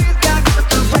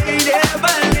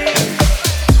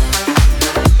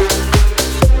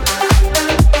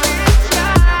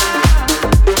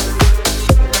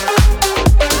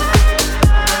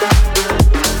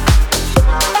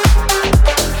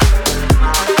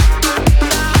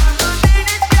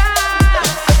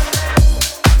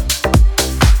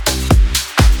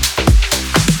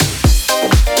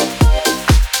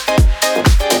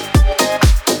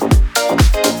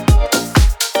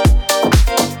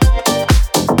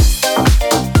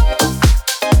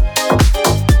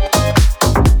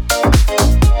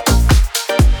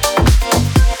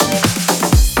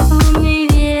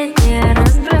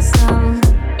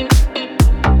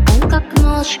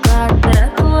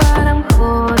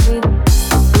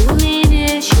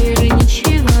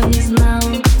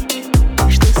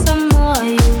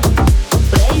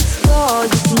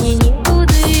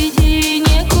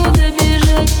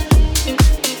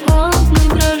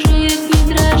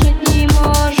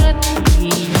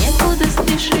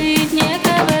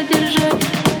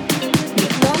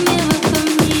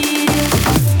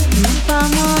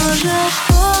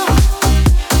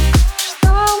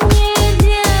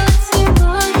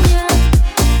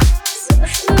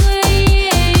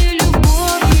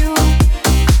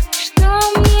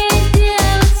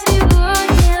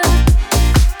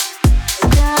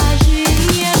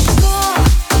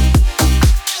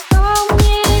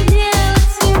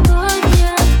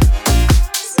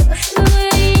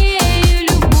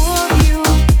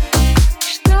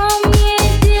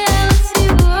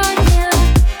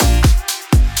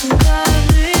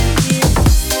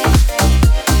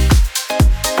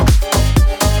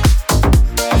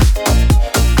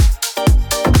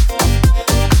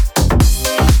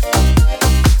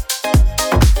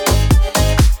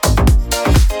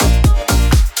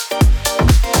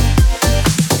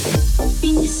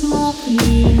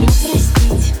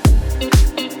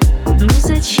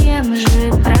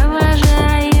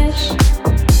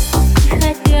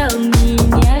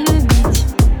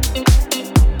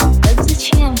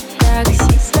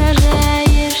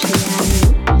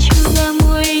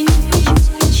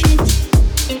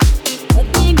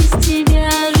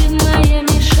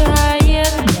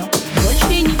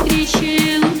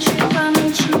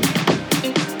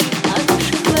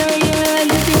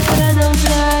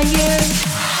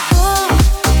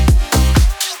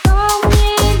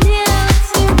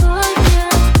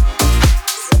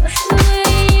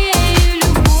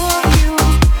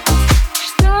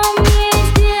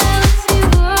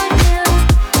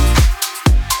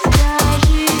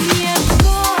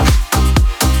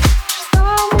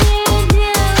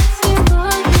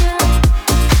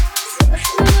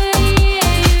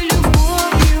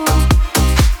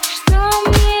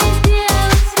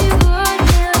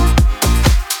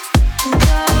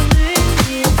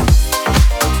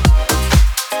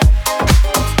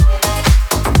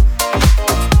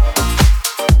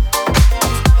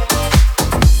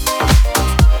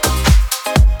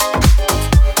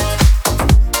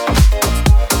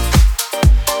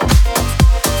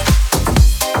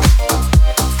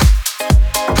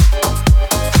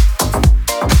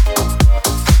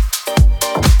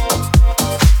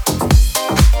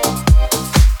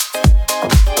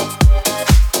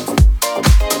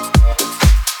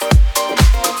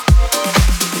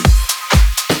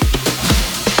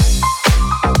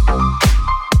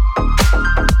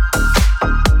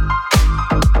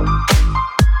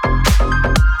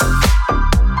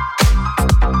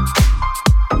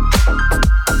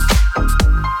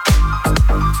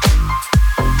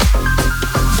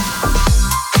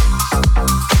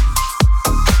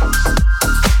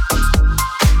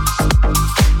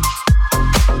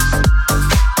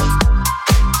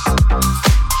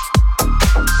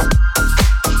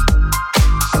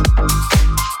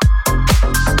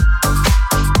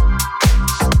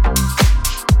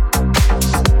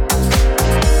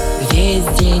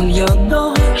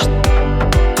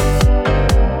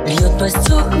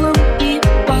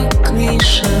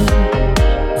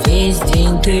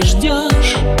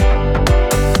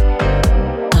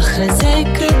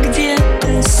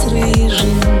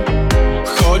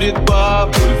бродит по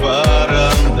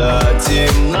бульварам до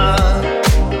темна.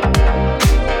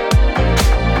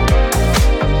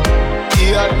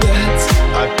 И опять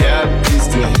ты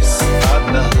здесь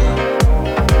одна.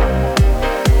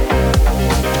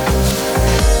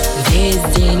 Весь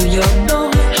день льет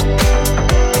дождь,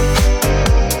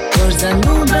 дождь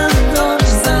зануда, дождь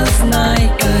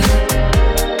зазнайка,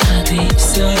 а ты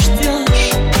все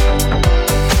ждешь,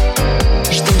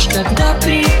 ждешь, когда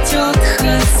придет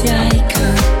хозяйка.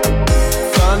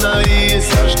 Фонари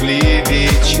зажгли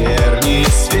вечерний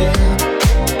свет,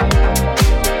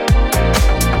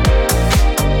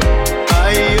 а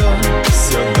ее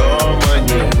все дома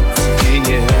нет и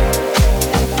нет.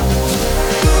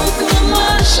 Кукла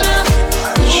Маша,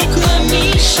 кукла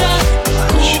Миша,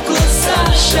 кукла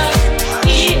Саша и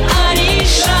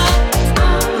Ариша.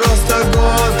 Просто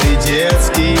годы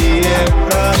детские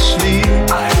прошли.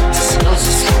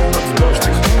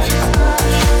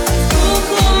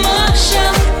 Кукла Маша,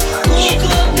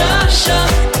 кукла Даша,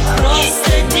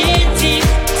 просто дети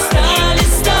стали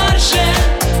старше.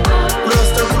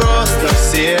 Просто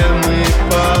все мы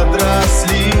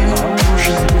подросли.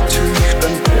 Может быть, у них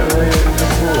там первая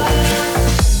любовь.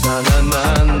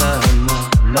 На-на-на-на-на,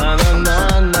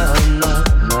 на-на-на-на-на,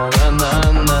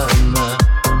 на-на-на-на-на,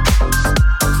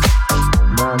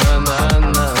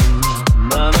 на-на-на-на,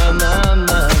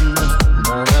 на-на-на-на,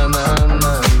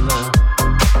 на-на-на-на.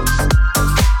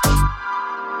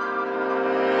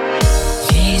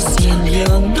 Весь день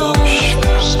льет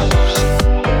дождь,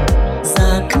 за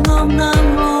окном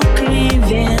намокли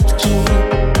ветки.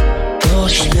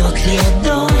 Дождь льет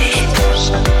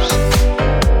дождь,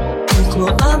 куклу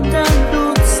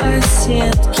отдадут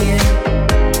соседке.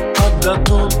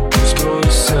 Отдадут, пускай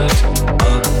сядь,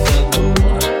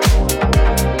 отдадут.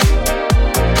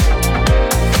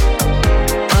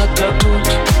 Отдадут,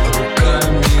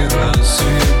 руками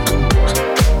разведут.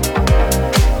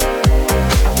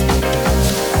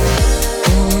 У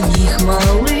них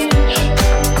малыш,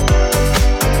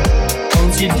 он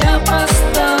тебя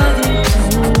поставит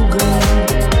в угол,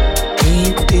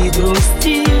 и ты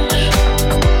грустишь.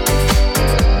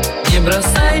 Не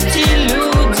бросайте,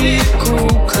 люди,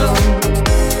 кукол.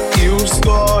 И уж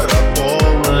скоро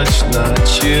полночь на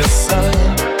часах,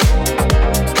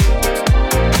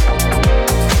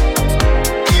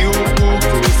 и у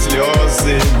куклы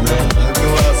слезы на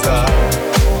глазах.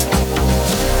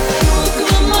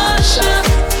 Кукла Маша,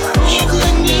 кукла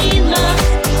Нина,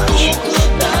 кукла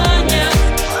Таня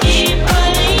и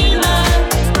Полина.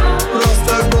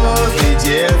 Просто годы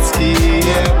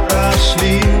детские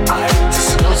прошли.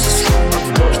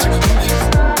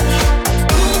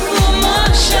 Кукла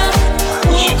Маша,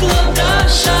 кукла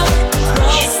Даша,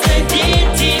 просто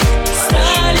дети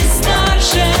стали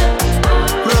старше.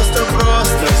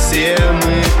 Просто все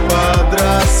мы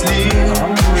подросли.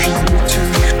 Может быть, у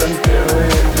них там первая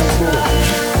любовь.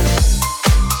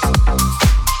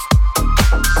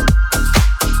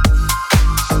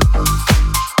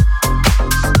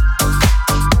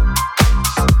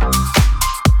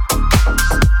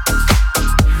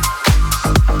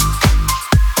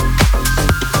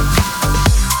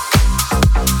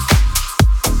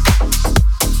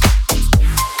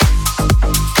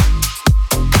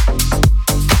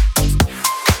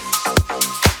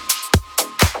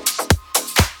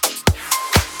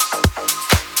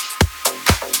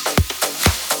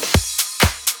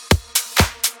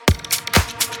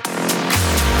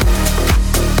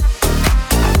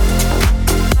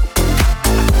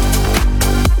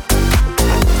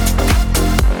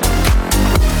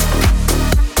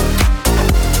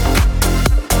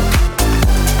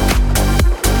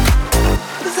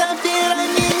 Забирай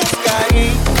меня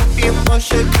скорей, купим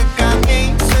площадь и камней,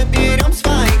 соберем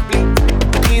своих блин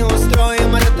и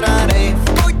устроим ретро-рейв.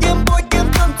 Будем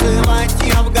танцевать,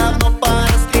 я в говно пора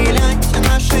стрелять,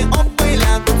 наши опы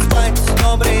лягут спать.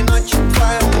 Доброй ночи,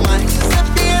 твою мать.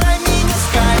 Забирай меня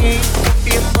скорей,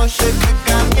 купим площадь и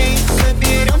камней,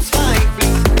 соберем своих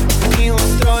блин и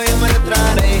устроим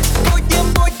ретро-рейв. Будем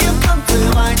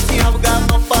танцевать, я в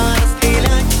говно пора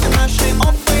стрелять, наши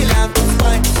опы лягут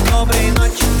спать. Доброй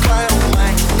ночи, твою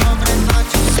мать. Доброй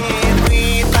ночи, все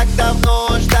мы так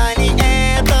давно ждали.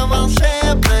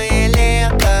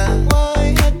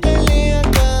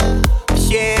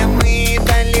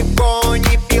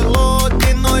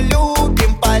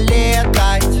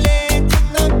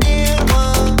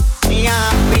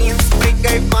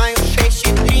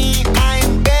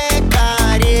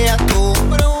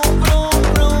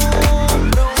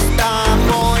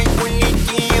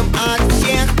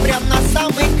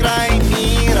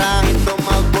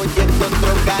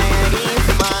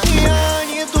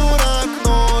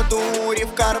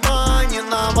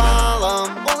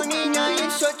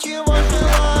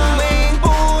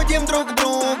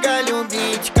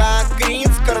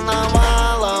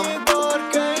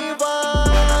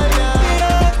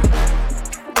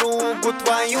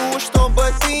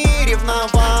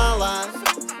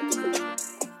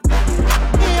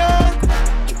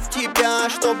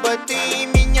 чтобы ты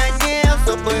меня не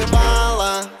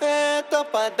забывала. Это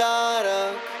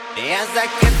подарок. Я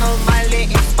закинул мали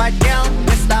и спотел.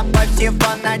 Мы с тобой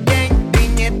всего на день. Ты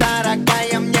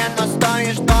недорогая мне, но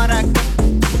стоишь дорого.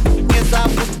 Не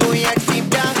забуду я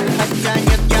тебя, хотя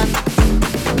нет, я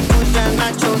уже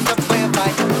начал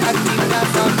забывать, как тебя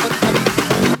зовут.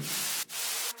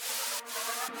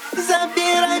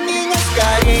 Забирай меня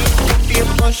скорей, купи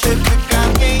площадь и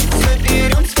камней.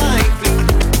 Соберем своих флик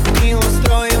и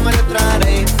устроим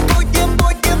ретро-рейв. Будем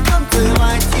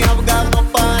танцевать, я в говно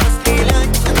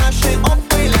порастрелять. Наши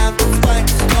опы лягут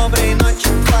спать, доброй ночи,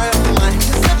 твою мать.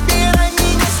 Забирай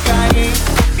меня скорей,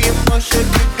 купи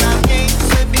площадь и камней.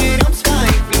 Соберем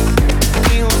своих флик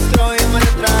и устроим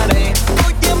ретро-рейв.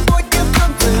 Будем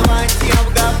танцевать, я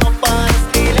в говно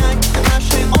порастрелять.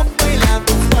 Наши опы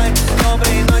лягут спать,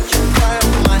 доброй ночи, твою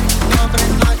мать.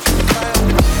 Доброй ночи, твою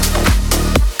мать.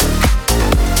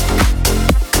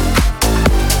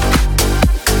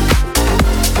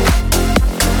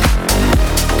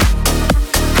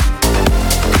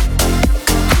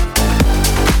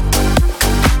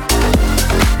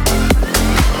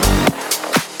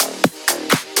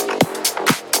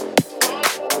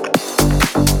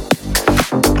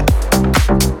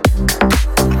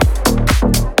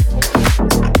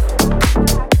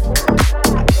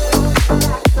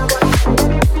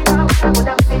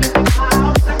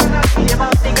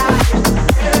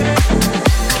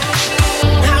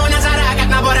 А у нас жара, как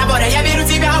на Бора-Бора. Я беру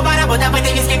тебя у бара, будто бы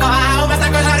ты виски кола. А у вас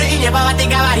такой жары и не было, ты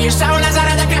говоришь. А у нас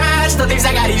жара такая, что ты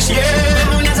загоришь.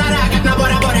 А у нас жара, как на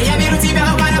Бора-Бора. Я беру тебя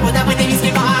у бара, будто бы ты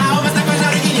виски кола. А у вас такой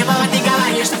жары и не было, ты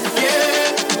говоришь.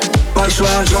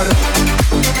 Пошла жара.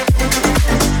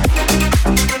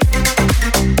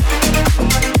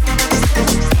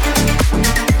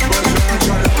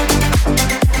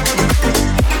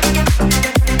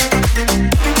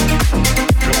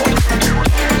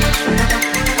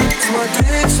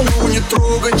 Смотреть, но не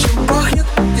трогать, чем пахнет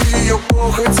ее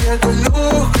похоть. Это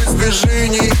легкость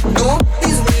движений, до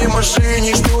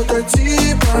изнеможений. Что-то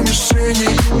типа мишени,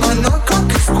 она как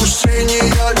искушение.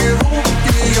 Я беру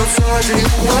ее сзади,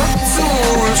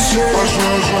 танцую в шею.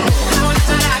 Пошла жара. А у нас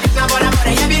жара, как на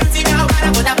Бора-Бора. Я беру тебя у бара,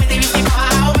 будто бы ты виски кола.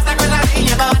 А у вас такой жары и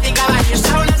не было, ты говоришь.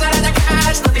 А у нас жара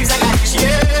такая, что ты загоришь.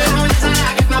 А у нас жара,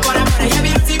 как на Бора-Бора. Я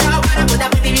беру тебя у бара, будто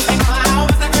бы ты виски кола. А у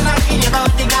вас такой жары и не было,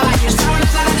 ты говоришь. А у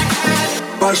нас жара такая.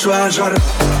 Пошла жара.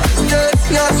 Здесь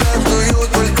я жаждую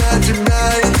только тебя,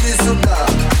 иди сюда.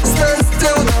 Страсти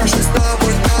у нашей с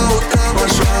тобой до утра.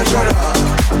 Пошла жара.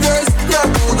 Здесь я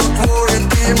буду твой,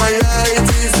 ты моя,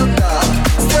 иди сюда.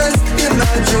 Здесь и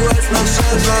началась наша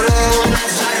жара.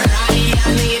 И я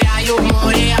ныряю в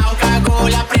море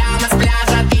алкоголя прямо с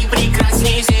пляжа. Ты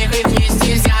прекрасней всех их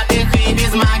вместе взятых и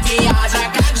без макияжа.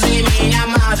 Как же меня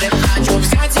мажет, хочу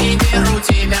взять и беру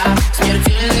тебя.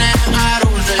 Смертельное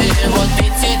оружие, вот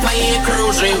эти твои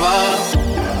кружева.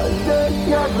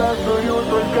 Я жаждую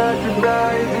только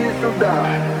тебя, иди сюда.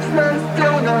 Страсти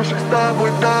у наших с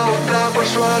тобой до утра.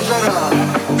 Пошла жара.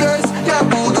 Здесь я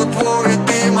буду твой,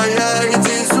 ты моя,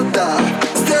 иди сюда.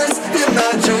 Здесь и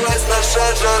началась наша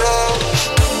жара.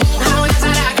 А у нас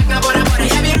жара, как на Бора-Бора.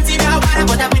 Я беру тебя у бара,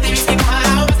 будто бы ты виски кола.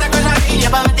 А у вас такой жары и не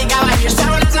было, ты говоришь.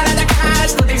 А у нас жара такая,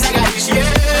 что ты загоришь.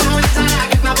 А у нас жара,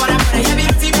 как на Бора-Бора. Я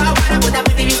беру тебя у бара, будто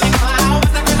бы ты виски кола. А у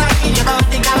вас такой жары и не было,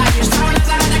 ты говоришь. А у нас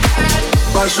жара такая.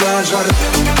 Пошла жара.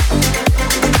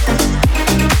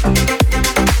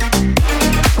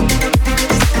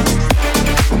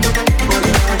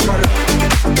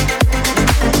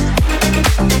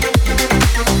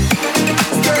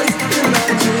 Здесь и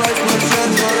началась наша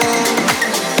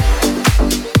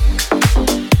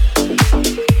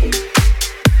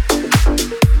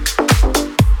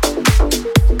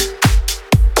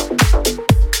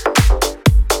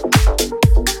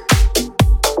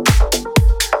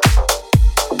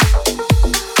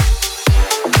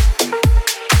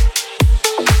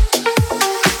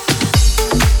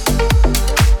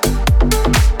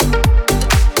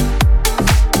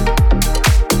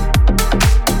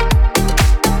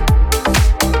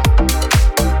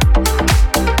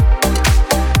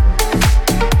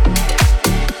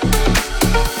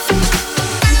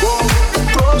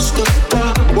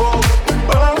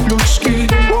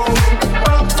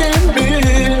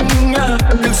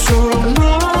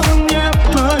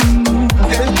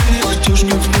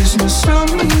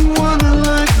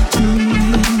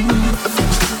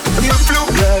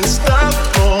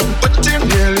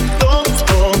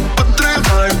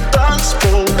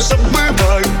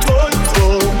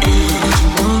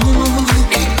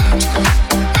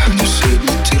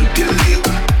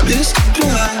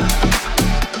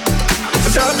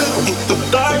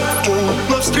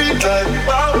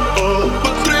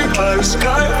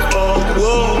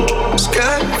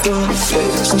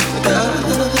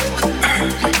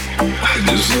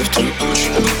завтра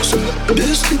очень грустно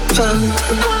без тебя.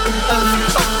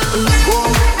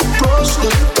 Просто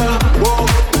так,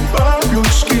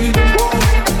 по-людски.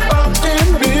 А ты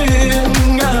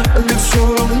меня ведь все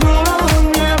равно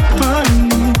не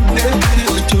пойму.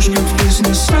 Кто ж мне в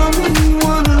жизни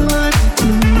someone like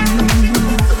me?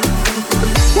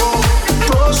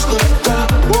 Просто так,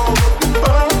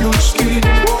 по-людски.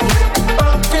 А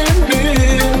ты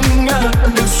меня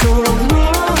ведь все равно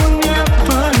не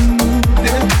пойму.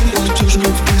 Кто ж мне в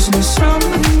жизни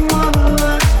someone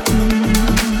like me?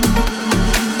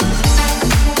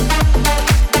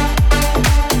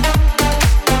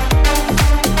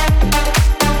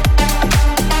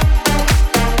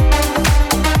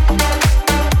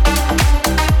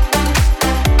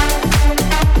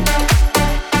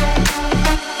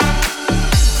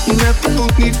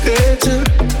 Непонутный ветер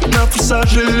на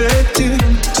форсаже летит.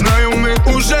 Знаю, мы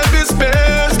уже без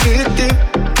перспектив.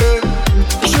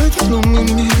 Жить в одном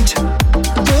моменте,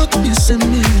 вот не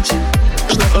заметить,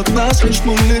 что от нас лишь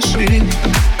малыши.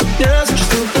 Не за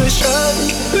что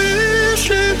прощать,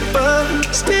 выше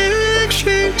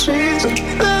постигший жизнь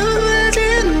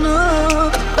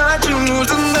одинок. А чему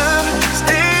же нам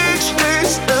стичный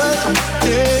стать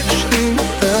вечным?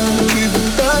 И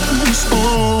так не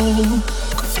смог.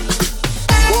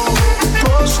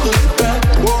 Просто так,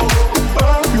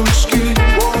 по-людски.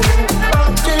 А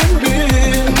ты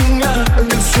меня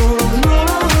ведь все равно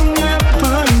не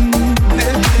пойму.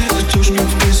 Кто ж мне в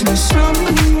жизни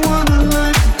someone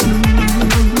like me?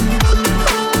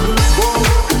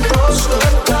 Просто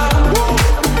так,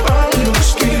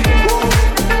 по-людски.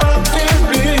 А ты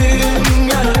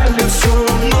меня ведь все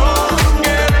равно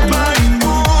не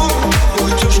пойму.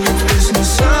 Кто ж мне в жизни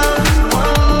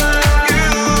someone like you?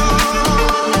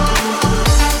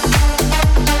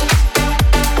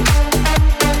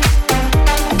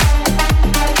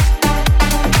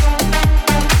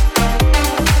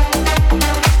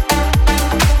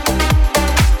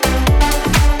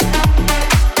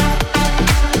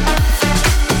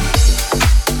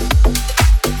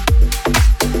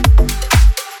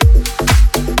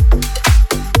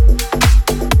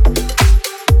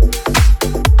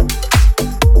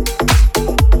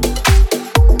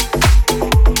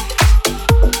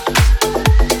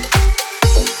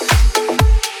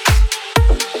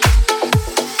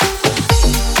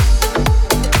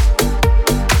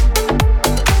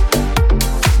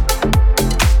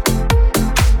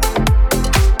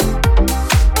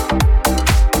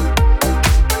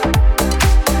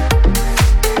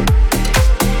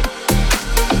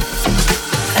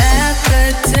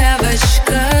 Эта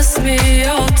девочка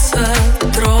смеется,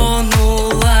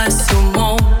 тронулась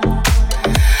умом.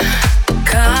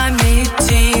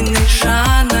 Комедийный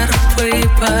жанр,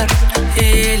 выбор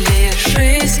или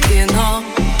жизнь кино.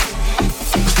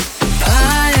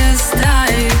 Поезда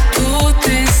идут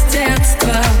из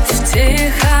детства в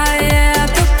тихое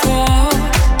депо.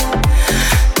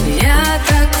 Я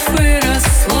так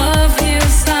выросла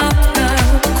внезапно,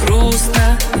 грустно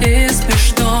и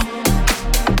смешно.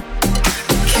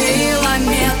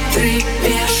 Километры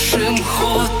пешим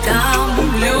ходом,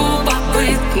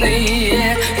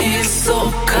 любопытные из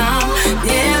окон,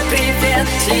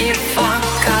 неприветливо,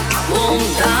 как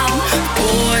лундам, в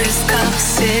поисках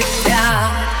себя.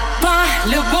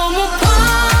 По-любому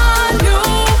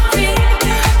полюби,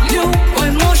 любой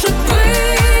может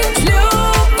быть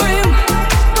любым.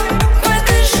 В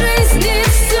этой жизни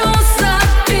все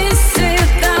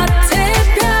зависит от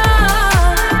тебя.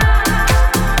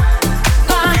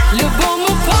 По-любому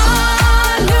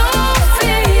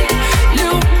полюби,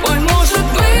 любой может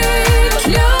быть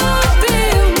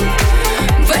любим.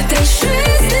 В этой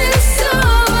жизни все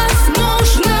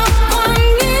возможно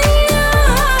поменять,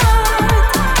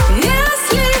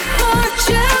 если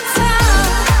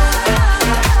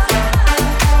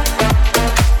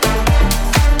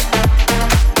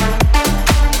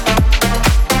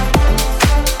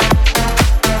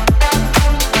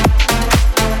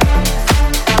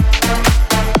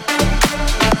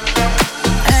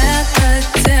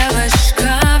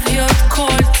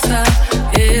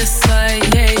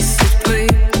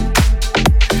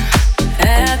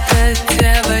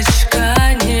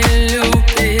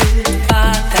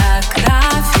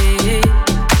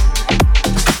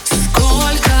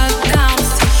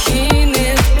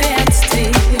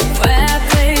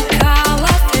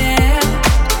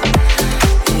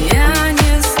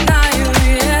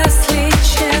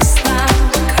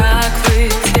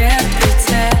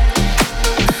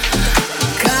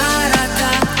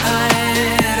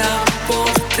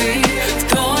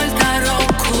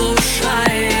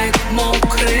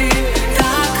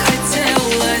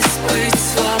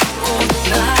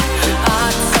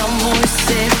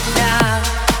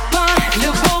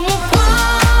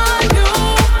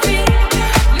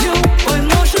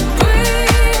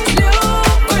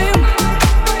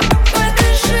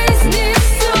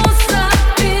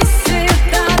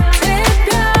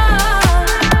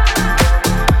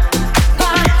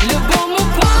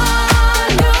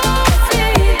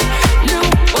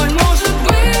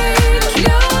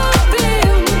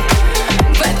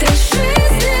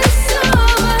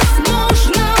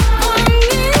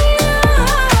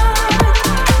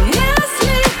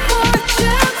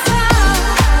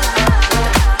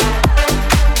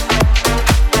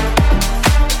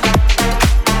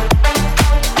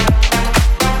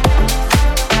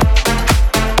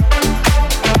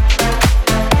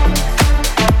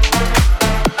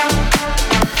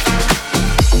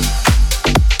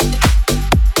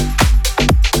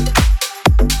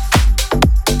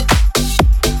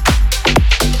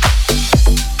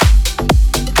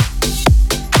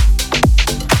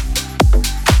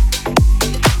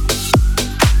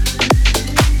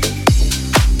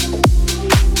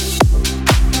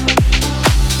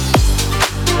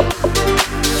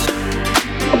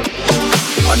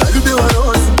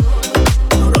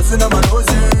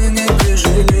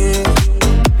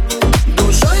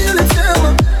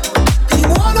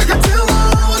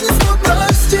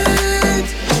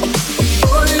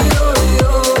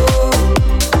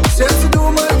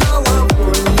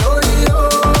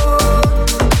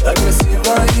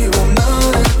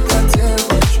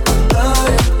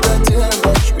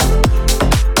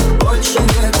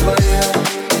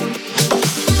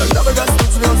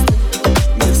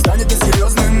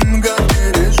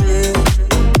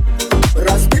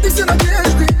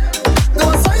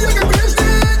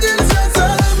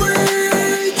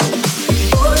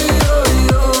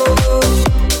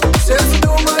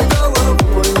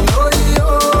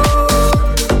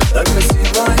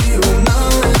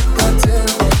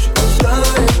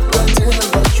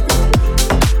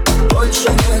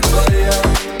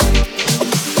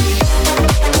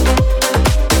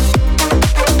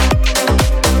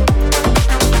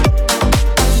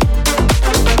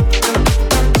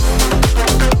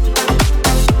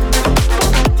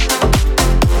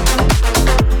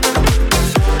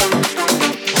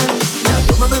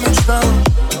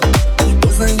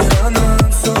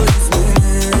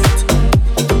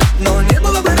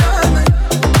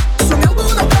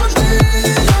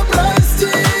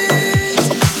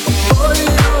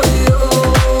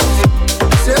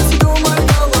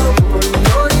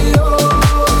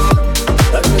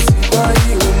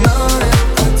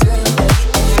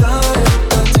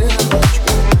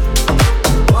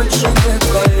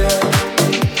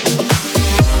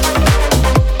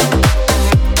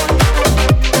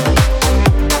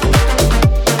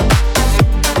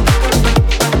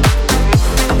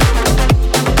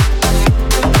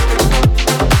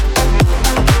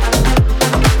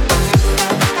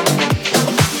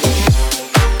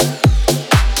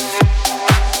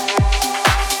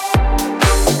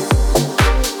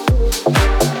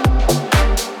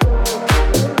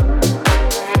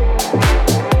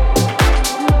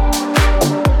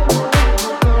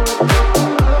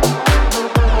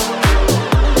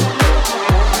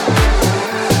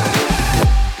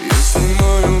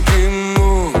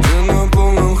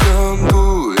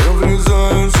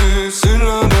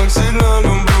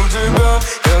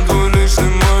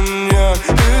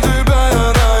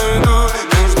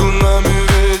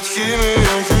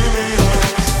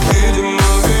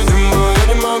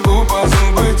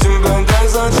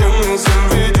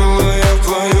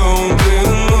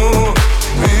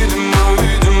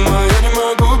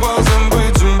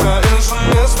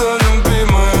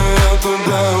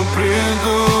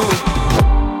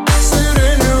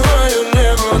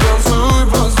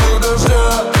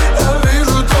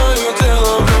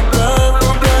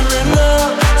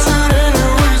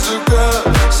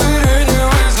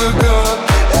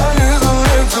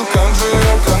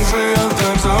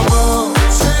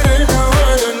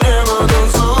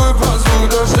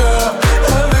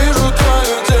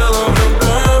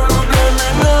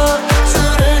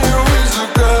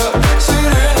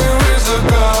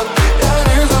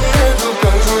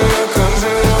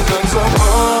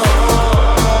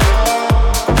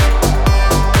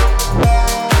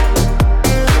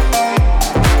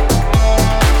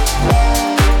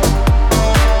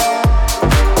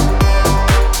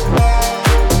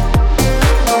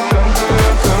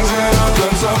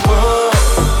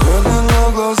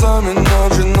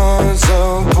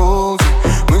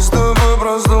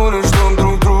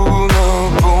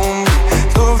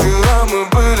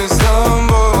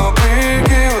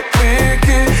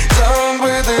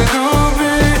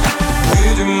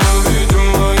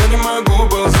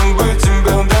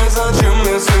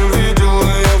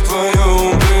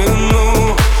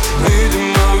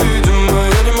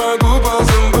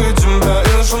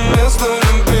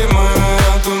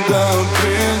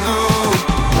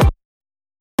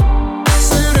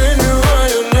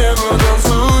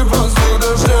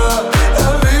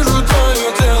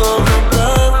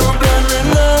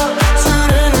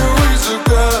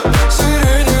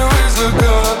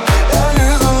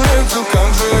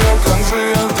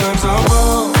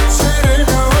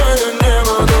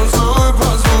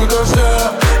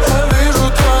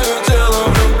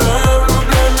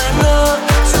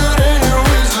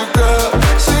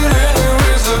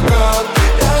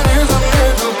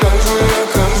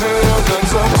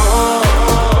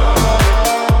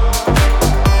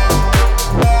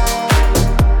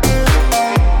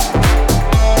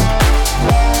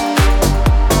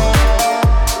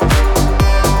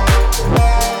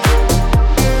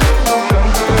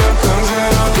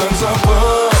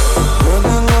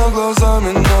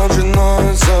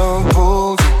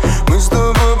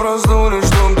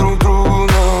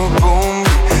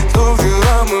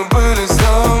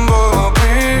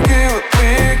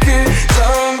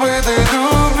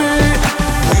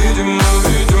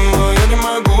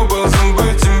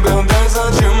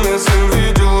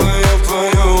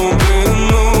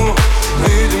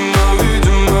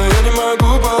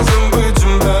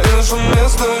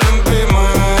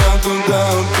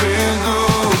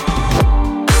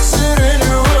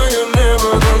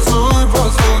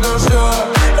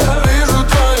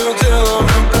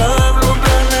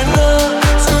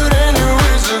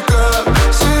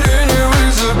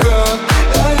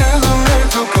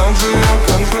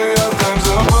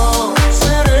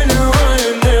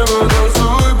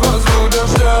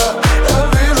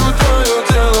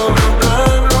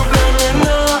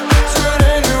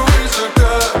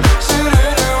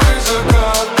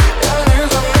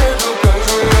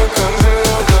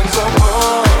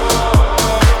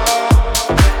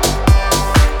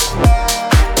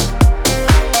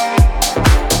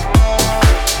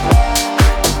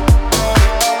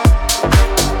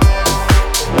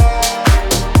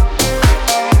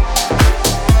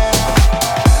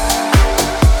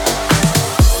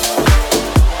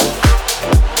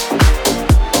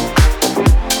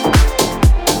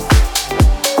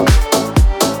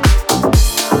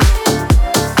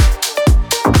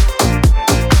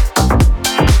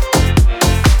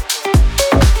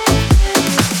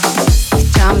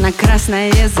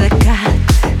Красный закат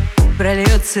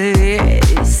прольется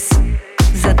весь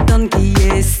за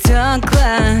тонкие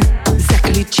стекла.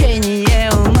 Заключение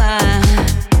ума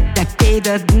допей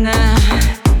до дна.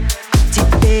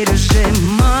 Теперь уже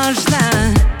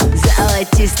можно.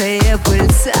 Золотистые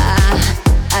пыльца,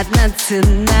 одна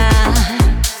цена.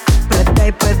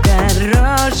 Продай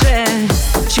подороже.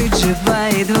 Чуть жива,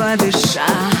 едва дыша,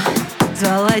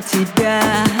 звала тебя,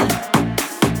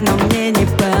 но мне не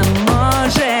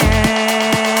поможет.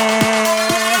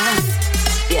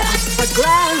 Я по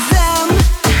глазам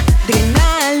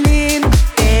адреналин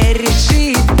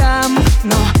пережит там,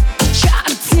 но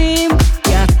черт с ним.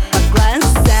 Я по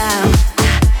глазам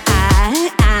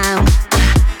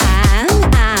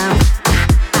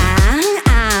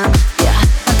я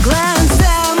по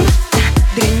глазам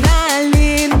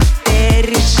адреналин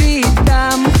пережит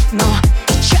там, но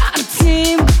черт с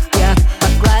ним. Я по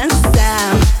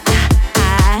глазам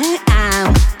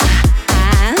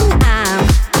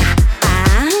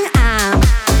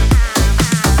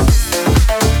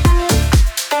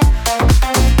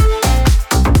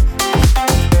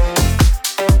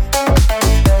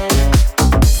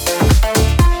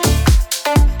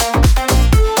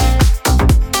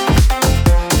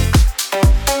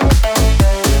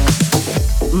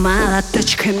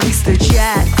молоточками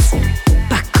стучать,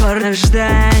 покорно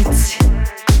ждать.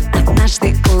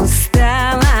 Однажды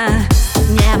устала,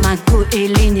 не могу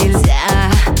или нельзя.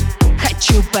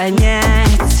 Хочу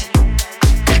понять,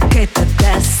 как это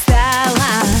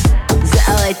достало.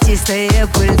 Золотистые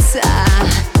пыльца,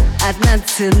 одна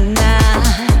цена.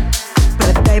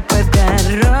 Продай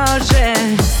подороже.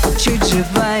 Чуть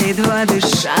жива, едва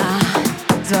дыша,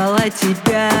 звала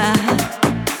тебя,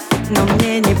 но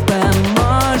мне не поможет.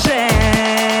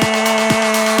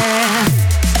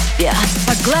 Я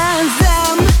по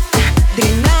глазам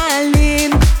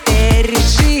адреналин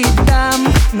пережит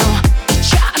там, но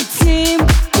черт с ним.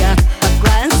 Я по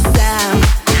глазам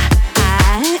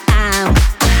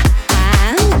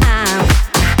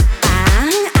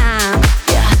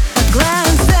я по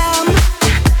глазам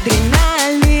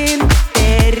адреналин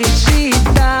пережит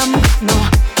там, но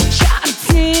черт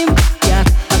с ним. Я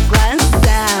по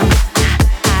глазам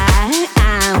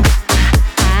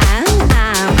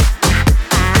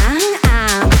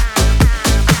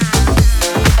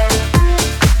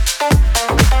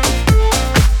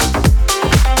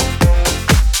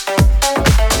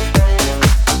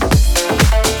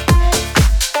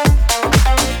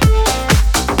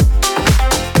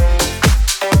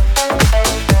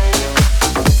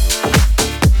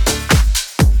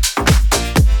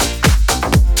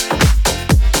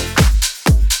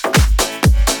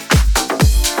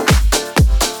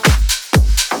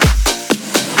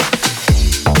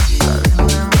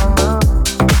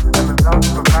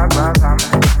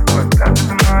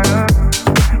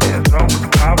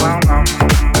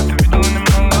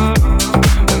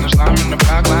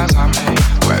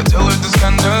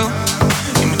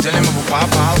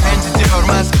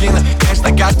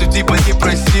конечно, карту типа не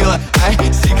просила. Ай,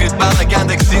 секрет балла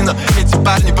Яндекс.Зино. Эти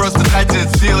парни просто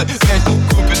тратят силы. Ведь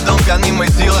купит дом, пьяный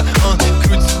мазила. Он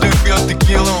крутит, да пьет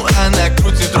текилу. Она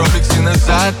крутит роликсы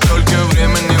назад, только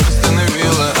время не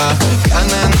восстановила.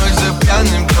 Пьяная ночь за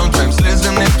пьяным днем, твоим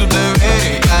слезам нету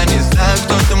доверия. Я не знаю,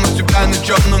 кто там у тебя на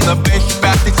чем, но на бэхе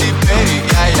пятый теперь.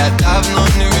 Я давно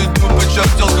не веду почет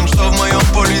толком, что в моем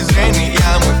поле зрения.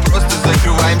 Мы просто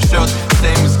закрываем счет с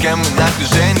теми, с кем мы на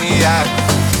движениях.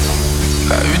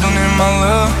 Я видел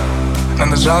немало,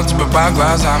 надо тебя по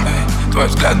глазам, эй. Твой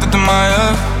взгляд это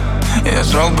моя, я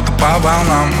шел будто по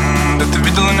волнам. Да ты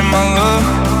видела немало,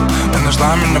 ты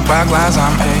нашла меня по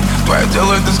глазам, эй. Твое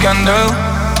дело это скандал,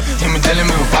 и мы делим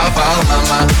его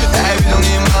пополам. Я видел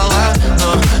немало,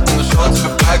 но нашел тебя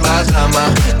по глазам.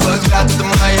 Твой взгляд это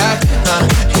моя,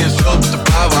 я шел будто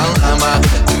по волнам.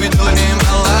 Ты видела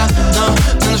немало, но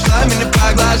ты нашла меня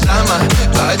по глазам.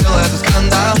 Твое дело это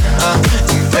скандал,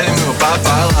 и мы делим его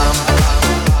пополам.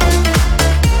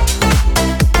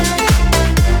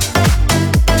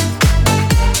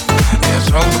 я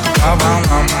шел будто по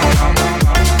волнам.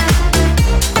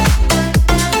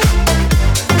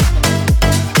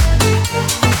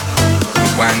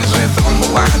 Буквально же это он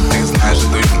бывает, ты знаешь,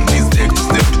 точно не из тех, кто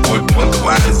степит твой пол.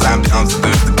 Давай разобьемся,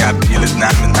 то, что копили с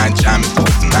нами ночами,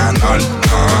 пусто на ноль.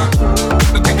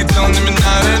 Что ты хотел на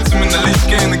меня рельсами,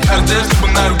 наличка и на карте, чтобы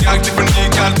на руках типа не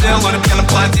картел. Лорик на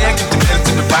платье, как теперь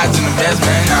тебе пати, но без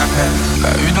меня.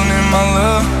 Я видел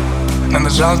немало, надо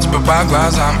тебя по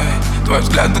глазам, эй. Твой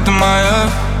взгляд это моя,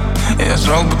 я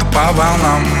шел будто по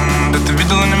волнам. Да ты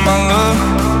видела немало,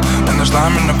 ты нашла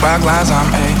меня по глазам,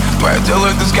 эй. Твое дело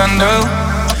это скандал,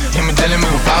 и мы делим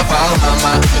его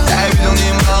пополам. Я видел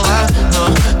немало, но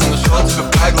нашел тебя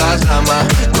по глазам.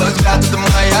 Твой взгляд это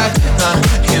маяк,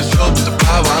 я шел будто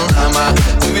по волнам.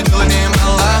 Ты видела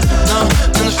немало, но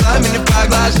нашла меня по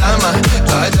глазам.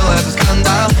 Твое дело это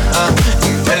скандал, и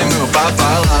мы делим его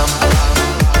пополам.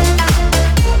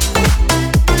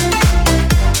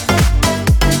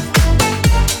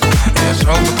 Я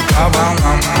шел будто по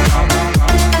волнам.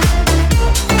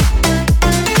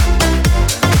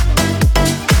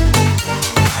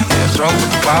 Я шел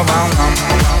будто по волнам.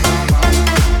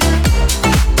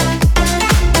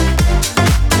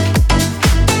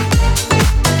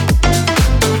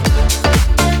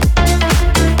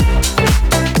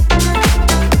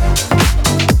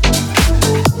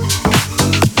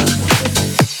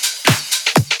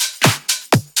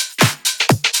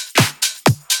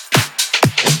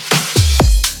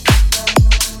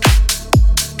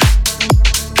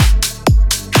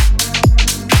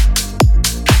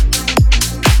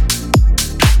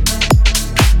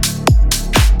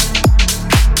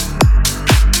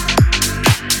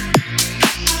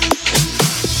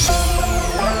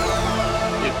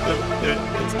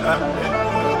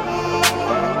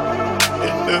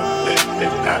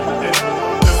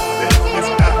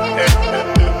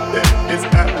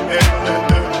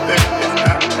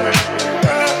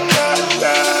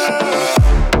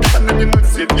 Она не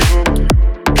носит юбки,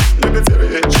 любит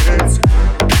серые джинсы,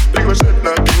 приглашает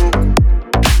на круг,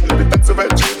 любит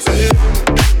танцевать джинсы.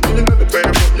 Мне не надо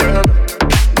твоего взгляда,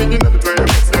 мне не надо твоего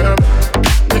взгляда,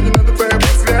 мне не надо твоего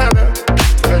взгляда,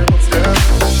 твоего взгляда.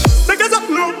 Заказав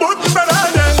любовь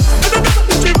заранее, это даже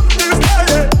ничего не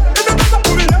знает, это даже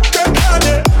у меня в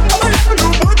кармане, а моя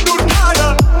любовь дурная,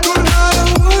 дурная.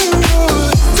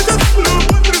 Заказав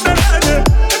любовь заранее,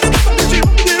 это даже ничего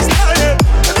не знает,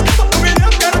 это даже у меня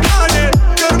в кармане,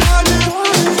 кармане.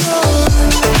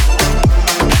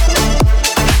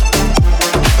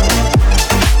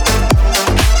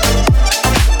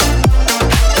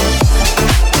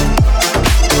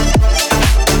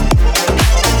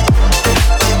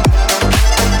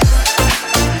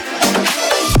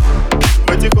 В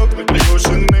этих окнах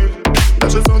приглушенных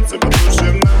даже солнце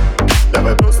потушено.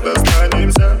 Давай просто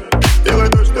останемся, делай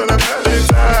то, что нам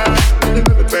нравится. Мне не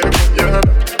надо твоего взгляда,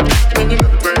 мне не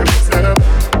надо твоего взгляда,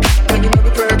 мне не надо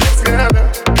твоего взгляда,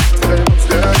 твоего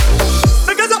взгляда.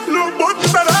 Заказав любовь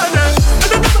заранее,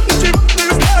 это даже ничего не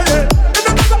знает,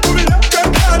 это даже у меня в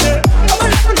кармане, а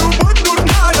моя любовь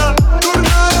дурная,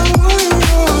 дурная.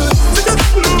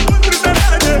 Заказав любовь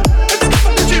заранее, это даже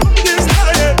ничего не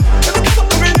знает, это даже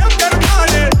у меня в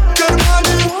кармане,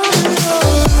 кармане.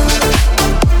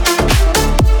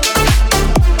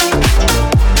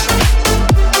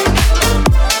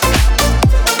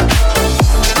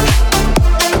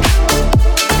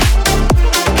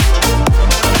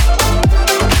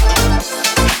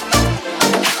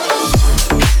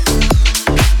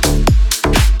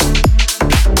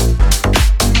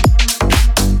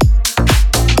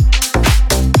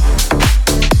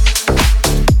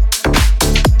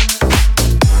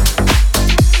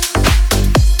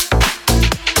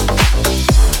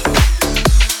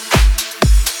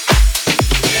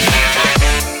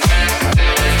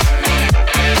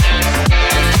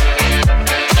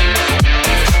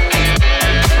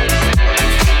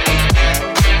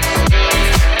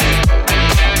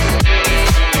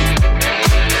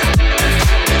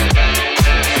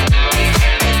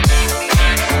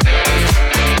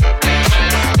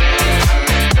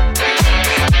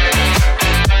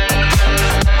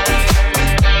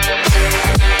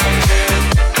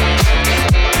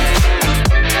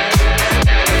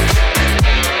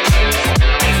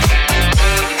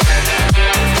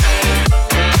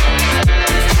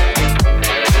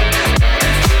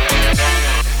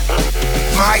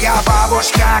 Моя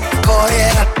бабушка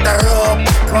курит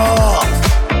трубку,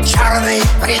 черный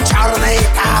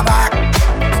табак.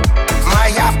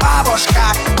 Моя бабушка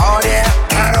курит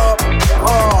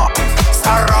трубку,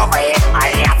 суровый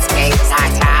малецкий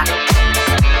затяг.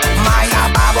 Моя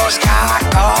бабушка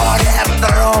курит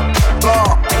трубку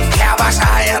и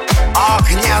обожает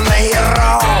огненный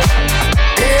ров.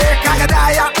 И когда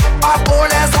я по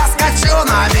пуле заскочу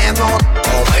на минуту,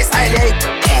 мы с ней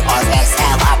его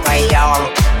весело пьем.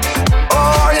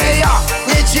 У нее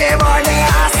ничего не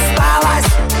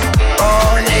осталось, у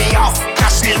нее в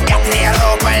кошельке 3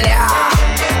 рубля.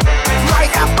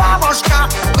 Моя бабушка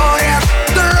курит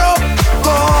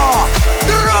трубку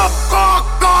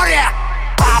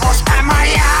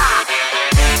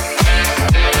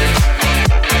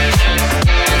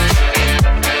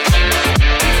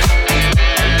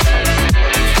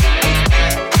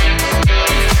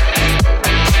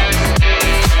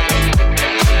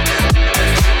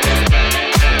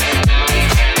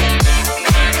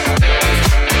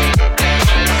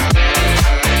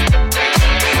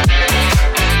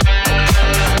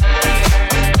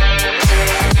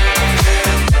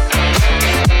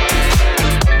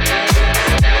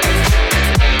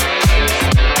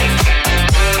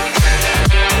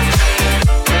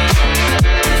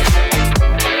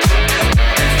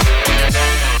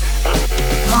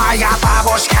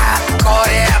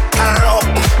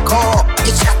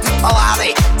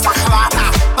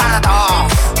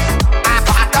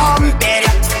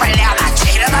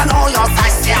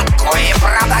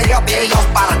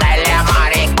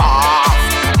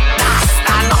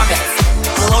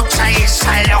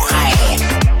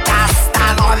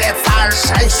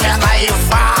женщина и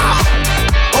фам.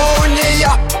 У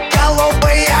нее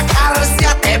голубые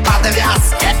корсеты,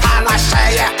 подвязки, а на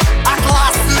шее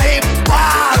атласный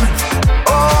бант.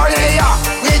 У нее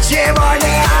ничего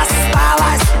не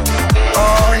осталось, у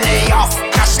нее в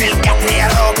кошельке 3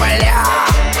 рубля.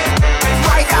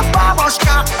 Моя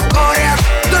бабушка курит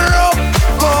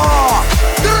трубку,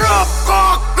 трубку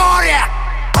курит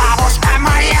бабушка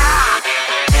моя.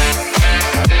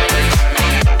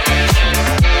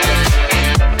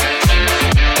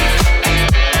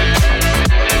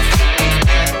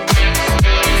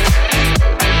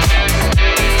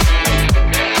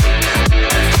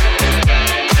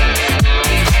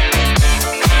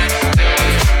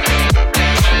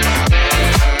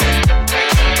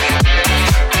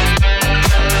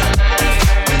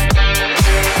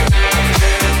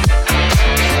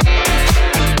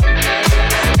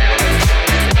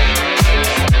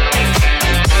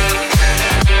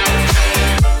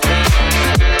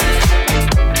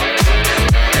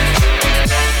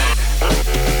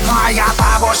 Моя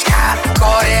бабушка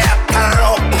курит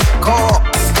трубку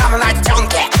в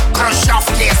комнатенке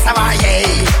хрущевки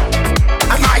своей.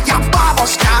 Моя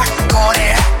бабушка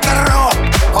курит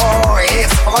трубку и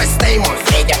сквозь дым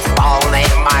видит волны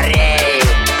морей.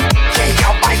 Ее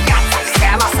боятся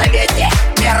все на свете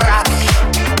пираты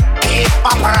и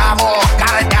по праву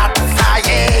гордятся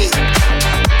ей.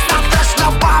 За то, что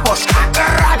бабушка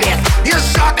грабит и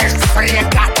жжет их с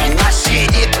фрегаты, но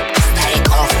щадит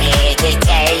стариков и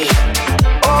детей.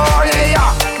 У нее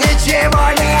ничего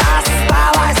не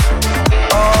осталось,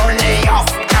 у нее в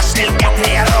кошельке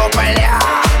 3 рубля.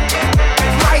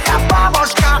 Моя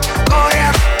бабушка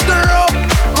курит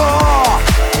трубку,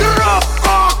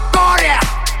 трубку курит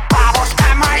бабушка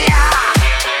моя.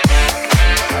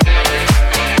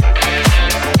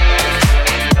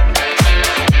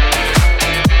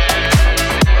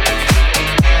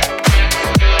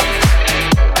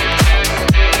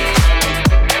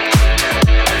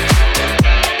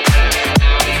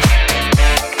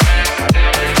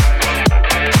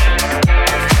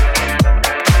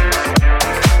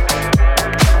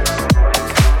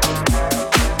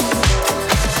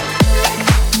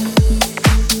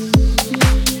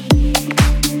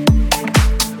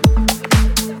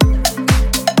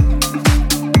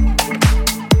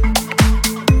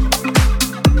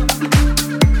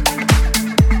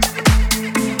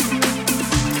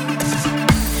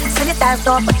 Залетаю в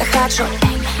топ, это хаджу.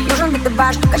 Нужен бит и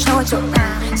баш, качнуть.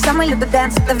 Самый любит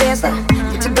дэнс, это весло.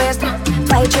 Дети быстро,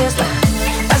 твои числа.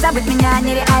 Позабыть меня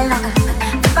нереально.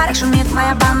 В парах шумит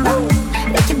моя банда.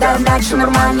 Я кидаю дальше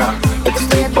нормально. Это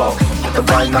стритбол, это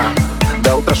война.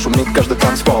 До утра шумит каждый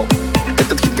танцпол.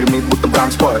 Этот хит гремит, будто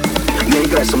бранспой. Не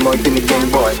играй со мной, ты не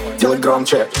геймбой. Делай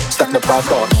громче, ставь на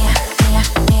повтор.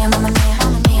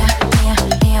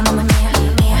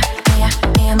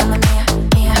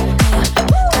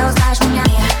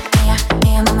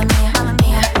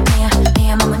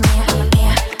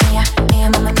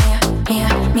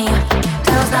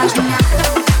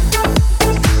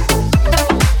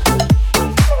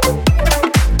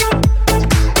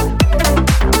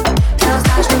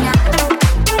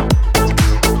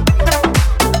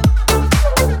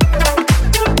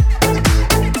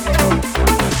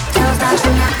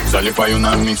 Залипаю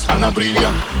на микс, а на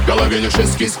бриллиант в голове лишь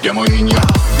эскиз, где мой миньян.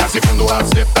 На секунду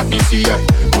отслеп, так не сияй,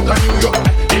 будто Нью-Йорк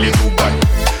или Дубай.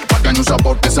 Подгоню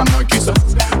забор, ты со мной, киса.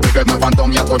 Прыгай мой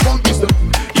фантом, я твой бонд, мистер.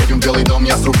 Едем в Белый дом,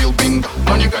 я срубил бинго.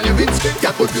 Но не Калевинский,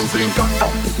 я твой Билл Клинтон.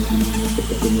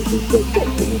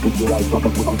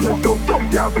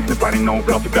 Я обычный парень, но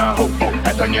украл тебя, хоп.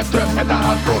 Это не трэп, это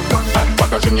хардкор.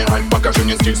 Покажи мне альф, покажи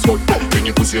мне стиль свой. Ты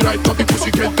не пуси райт, но ты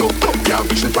пуси кэтто. Я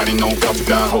обычный парень, но украл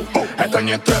тебя, хоп. Это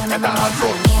не трэп, это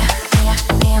хардкор.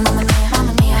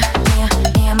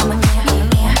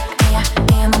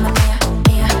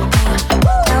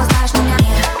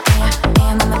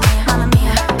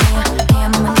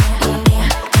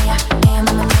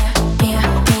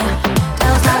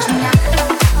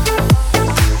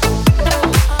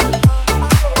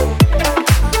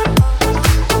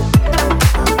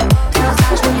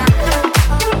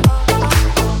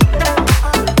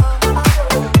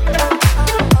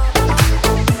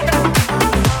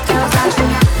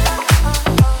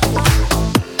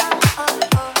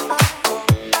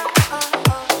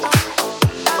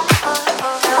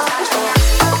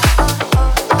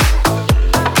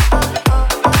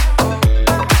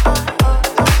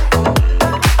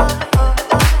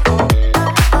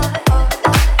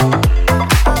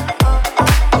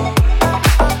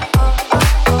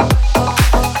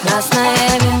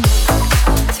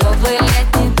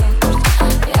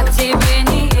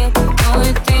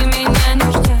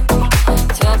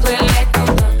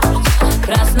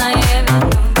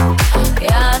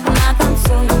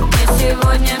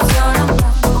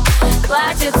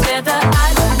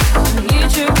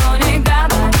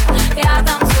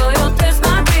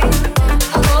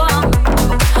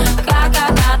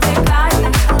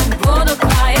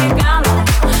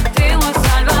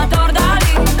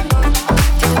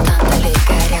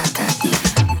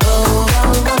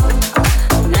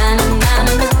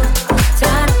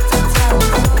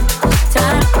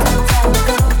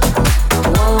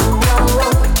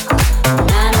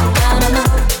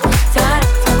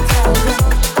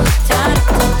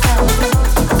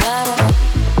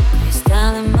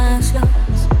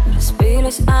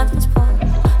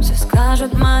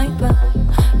 скажут мои папы,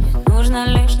 не нужно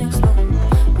лишних слов.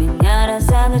 Меня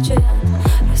раззадачит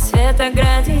рассвета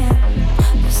градиент.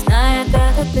 Пусть знает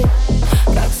это ты,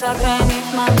 как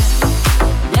сохранить момент.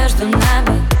 Между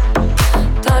нами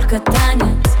только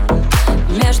танец,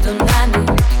 между нами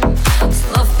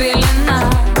слов пелена.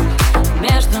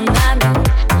 Между нами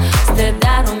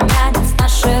стыда румянец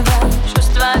нашего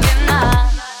чувства вина.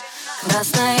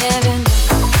 Красное вино,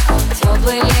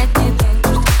 теплый летний дождь.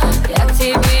 Я к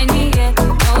тебе не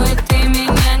еду, но и ты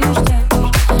меня не ждешь.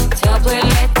 Теплый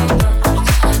летний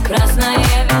дождь, красное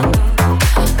вино.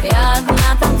 Я одна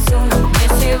танцую, мне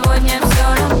сегодня все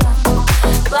равно.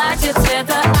 Платье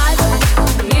цвета альбом,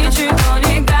 ничего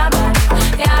не говори.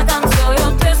 Я танцую,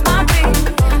 ты смотри.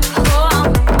 О,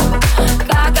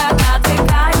 как одна ты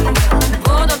кайф,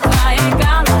 буду в твоей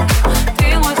голове. Ты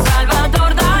мой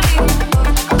Сальвадор Дали.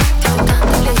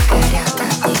 Вдали горят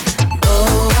огни.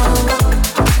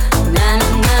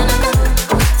 На-на-на-на-на.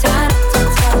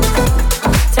 Та-ра-та-та-та.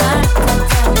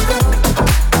 Та-ра-та-та-та.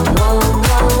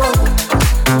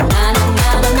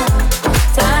 На-на-на-на-на.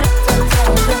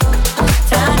 Та-ра-та-та-та.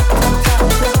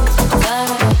 Та-ра-та-та-та.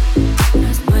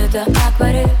 Размыта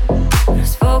акварель,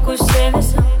 расфокусе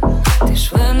веса. Ты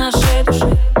швы нашей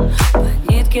души по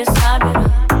нитке собирай.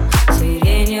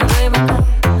 Сиреневый бокал,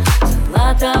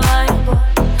 золотовая любовь.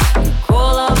 И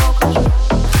голову кажу,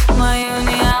 мою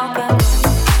не алкоголь.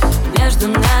 Между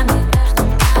нами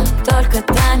только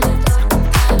танец.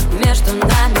 Между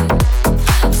нами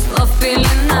слов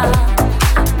пелена.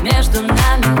 Между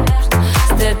нами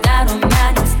стыда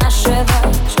румянец нашего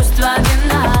чувства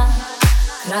вина.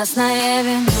 Красное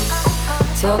вино,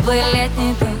 теплый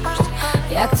летний дождь.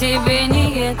 Я к тебе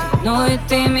не еду, но и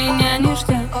ты меня не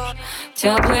ждешь.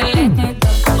 Теплый летний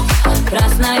дождь,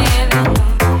 красное вино.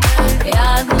 Я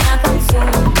одна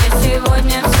танцую, мне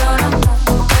сегодня все равно.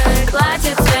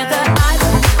 Платье цвета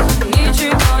альбом,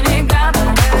 ничего не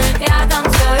говори. Я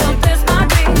танцую, ты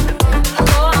смотри.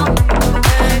 О,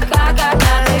 как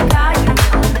одна ты кайф,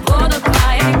 буду в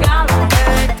твоей голове.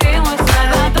 Ты мой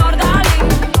Сальвадор Дали.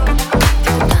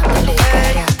 Вдали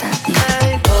горят огни.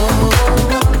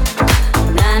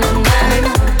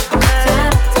 На-на-на-на.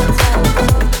 Та-ра-та-та-та.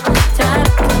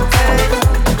 Та-ра-та-та-та.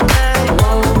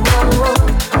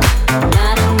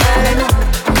 На-на-на-на.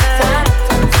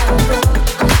 Та-ра-та-та-та.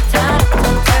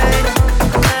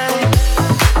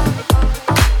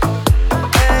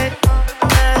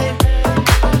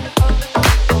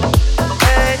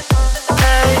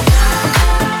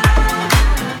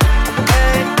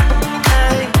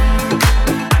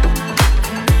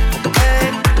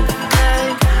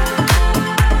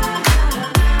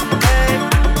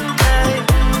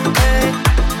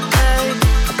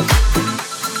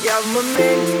 Я в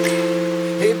моменте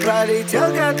и пролетел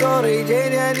который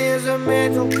день, я не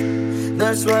заметил.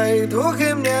 На своих двух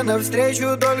и мне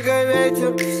навстречу только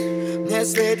ветер. Мне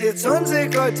светит солнце,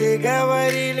 хоть и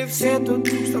говорили все тут,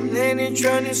 что мне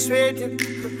ничего не светит.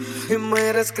 И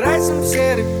мы раскрасим в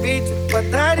серый Питер,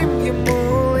 подарим ему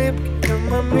улыбки. Я в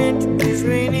моменте,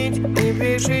 извините, не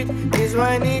пишите, не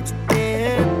звоните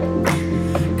мне.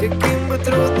 Каким бы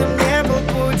трудным не был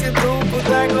путь, иду,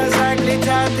 куда глаза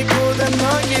глядят и куда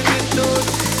ноги ведут.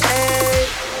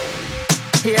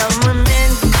 Эй, я в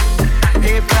моменте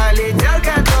и пролетел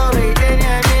который день,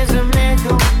 я не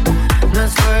заметил. На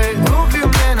своих двух и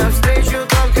мне навстречу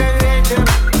только ветер.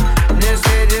 Мне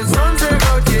светит солнце,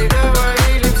 хоть и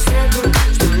говорили все тут,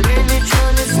 что мне ничего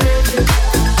не светит.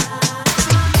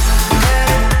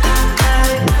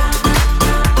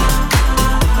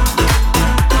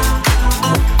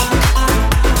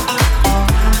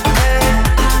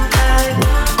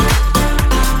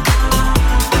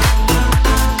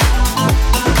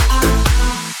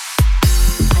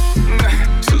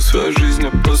 Всю свою жизнь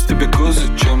я просто бегу за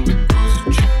чем-то.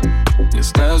 Не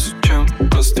знаю зачем,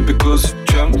 просто бегу за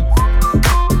чем-то.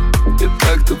 Я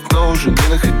так давно уже не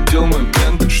находил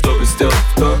момента, чтобы сделать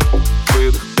то,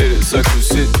 выдох,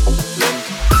 перезагрузить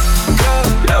ленту.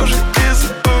 Я уже и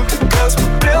забыл, когда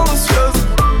смотрел на звезды.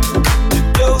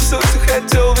 И делал все, что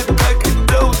хотел, ведь так и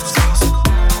делал все.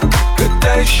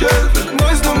 Когда еще я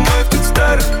вернусь домой в тот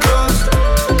старый рост,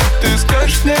 ты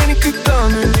скажешь мне никогда,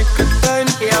 но никогда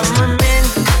не. Я в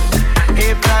моменте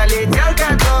и пролетел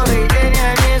который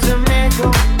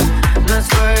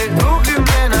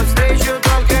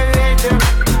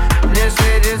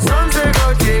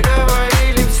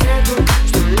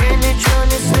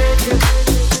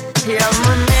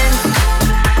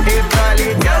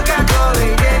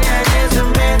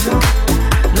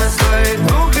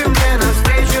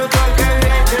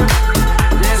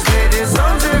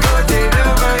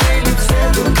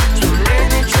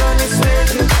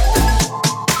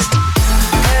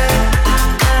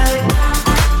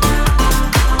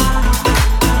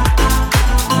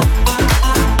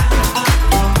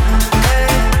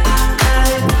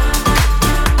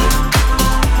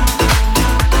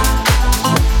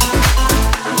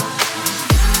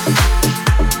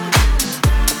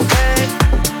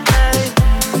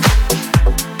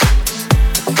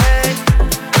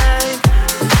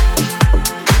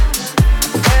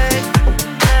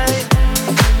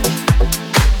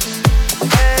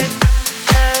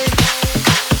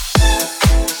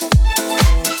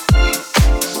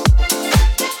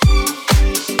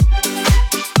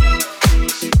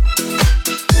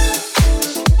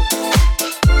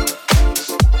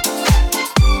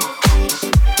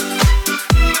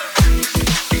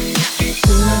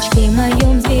Ты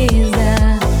моем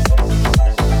звезда,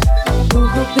 к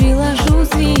уху приложу,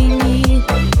 звенит,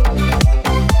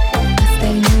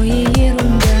 остальное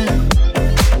ерунда.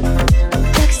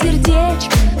 Так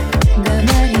сердечко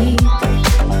говорит,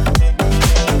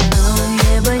 а у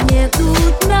неба нету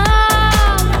дна,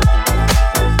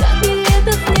 как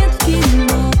билетов нет в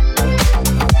кино.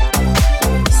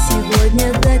 Сегодня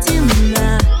до темна,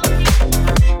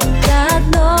 про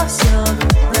одно все,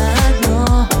 про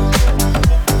одно.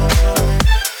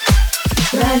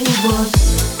 Про любовь,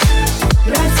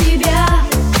 про тебя,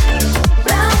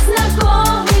 про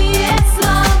знакомые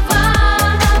слова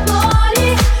на поле.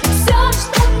 Все,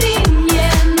 что ты мне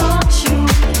ночью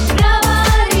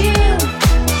говорил.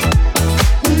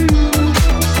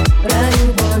 Про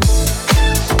любовь,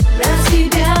 про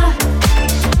тебя,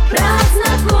 про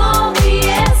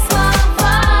знакомые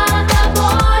слова на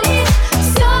поле.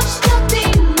 Все, что ты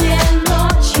мне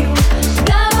ночью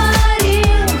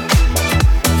говорил.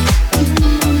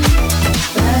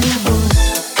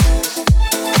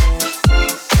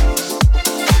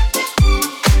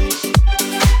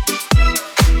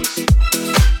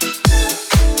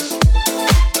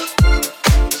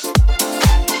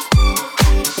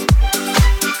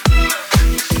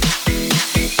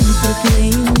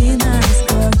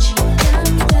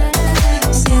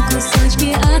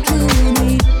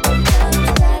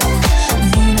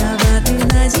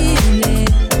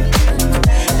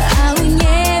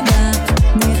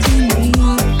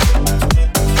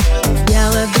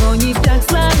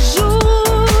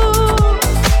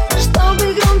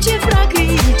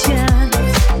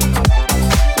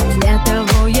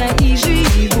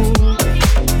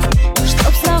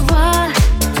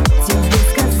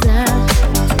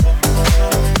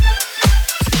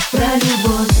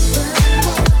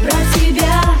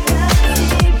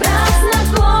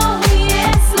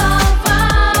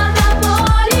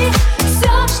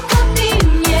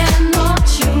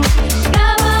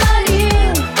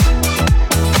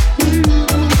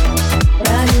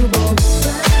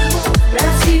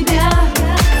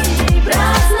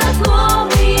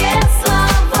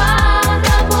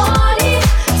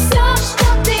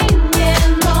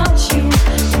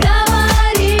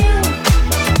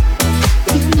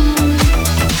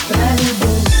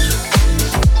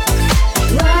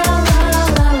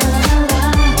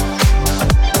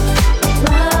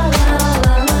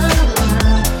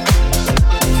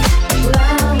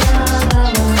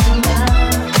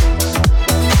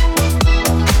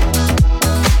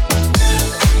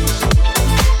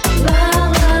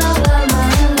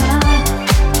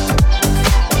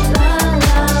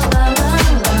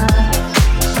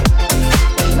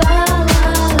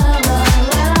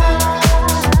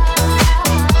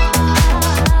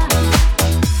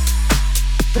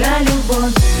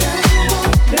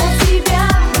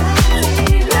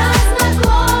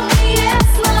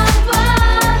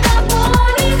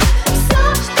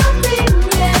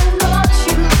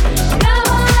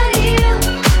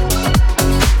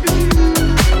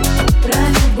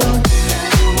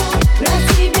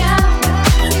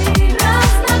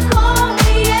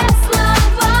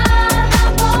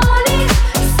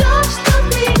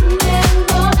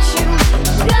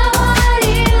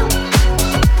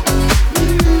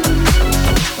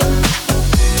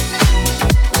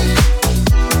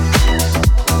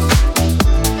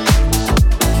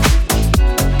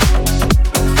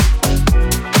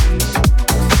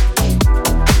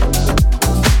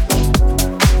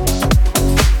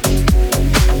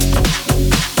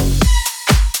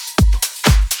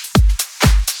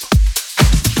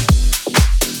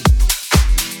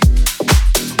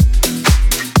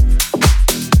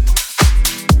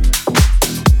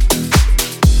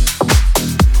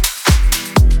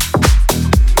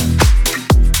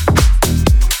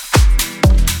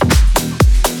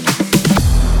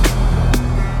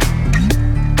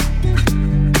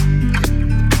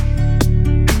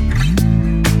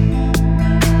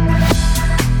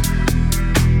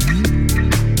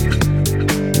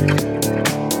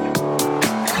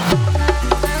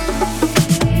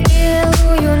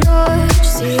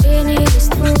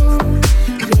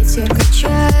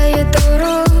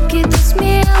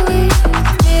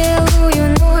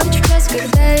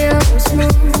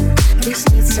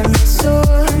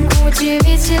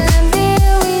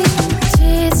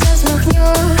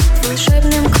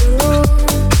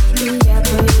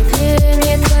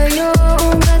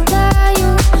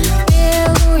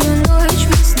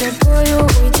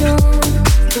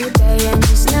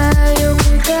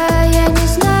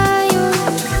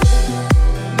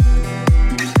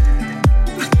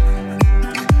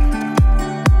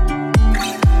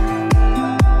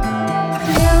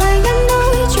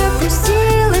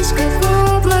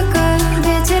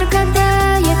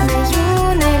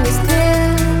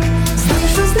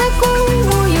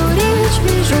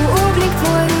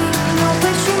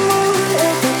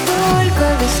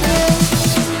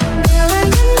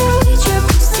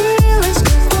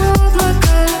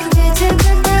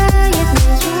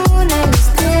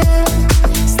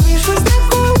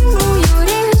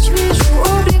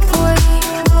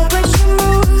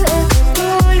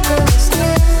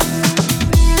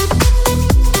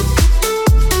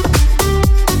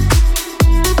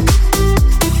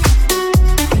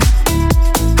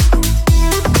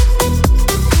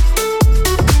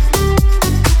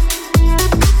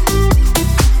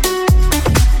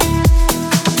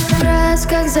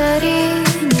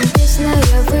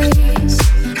 небесная высь.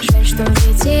 Жаль, что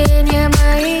видения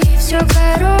мои все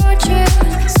короче.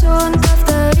 Сон,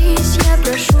 повторись, я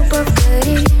прошу,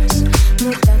 повторись.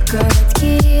 Но так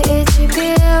коротки эти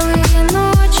белые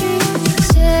ночи.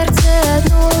 В сердце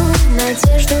одну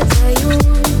надежду даю,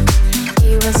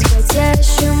 и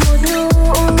восходящему дню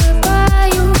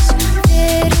улыбаюсь.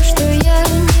 Верю, что я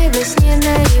не во сне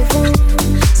наяву.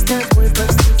 С тобой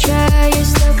повстречаюсь,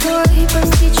 с тобой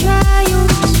повстречаюсь.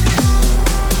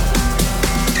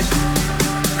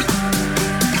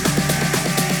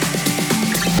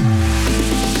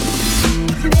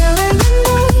 Белая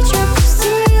ночь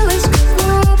опустилась, как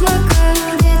облако.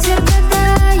 Ветер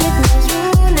катает на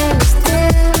юной листве.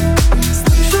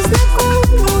 Слышу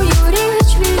знакомую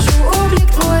речь, вижу облик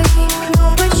твой. Но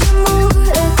почему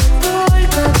это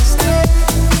только во сне?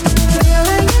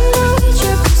 Белая ночь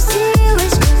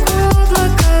опустилась, как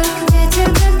облако. Ветер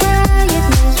катает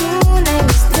на юной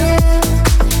листве.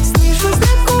 Слышу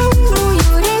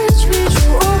знакомую речь, вижу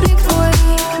облик твой.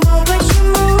 Но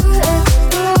почему это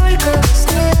только во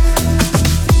сне?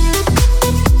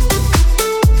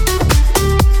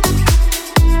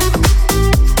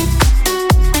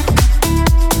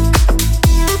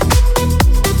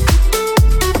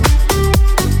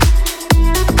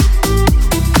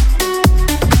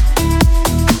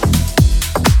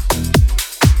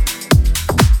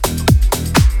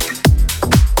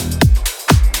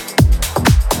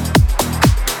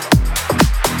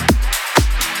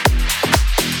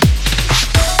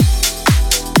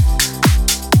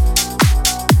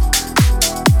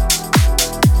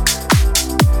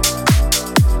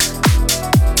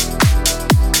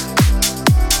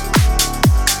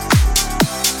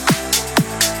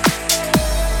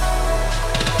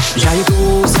 Я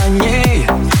иду за ней,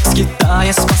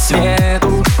 скитаясь по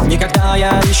свету. Никогда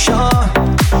я еще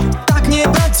так не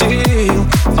бродил.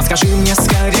 Подскажи мне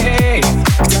скорей,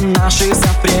 где наши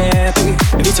запреты?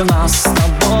 Ведь у нас с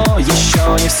тобой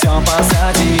еще не все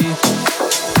позади.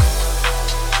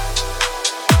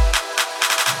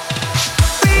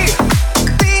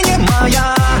 Ты не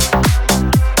моя.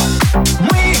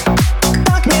 Мы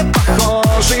так не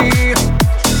похожи.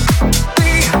 Ты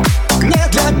не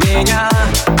для меня.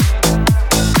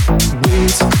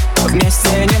 Быть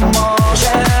вместе не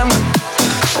можем.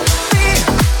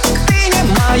 Ты не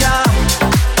моя.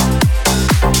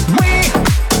 Мы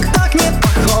так не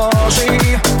похожи.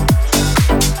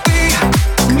 Ты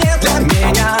не для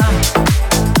меня.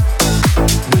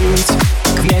 Быть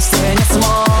вместе не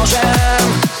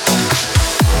сможем.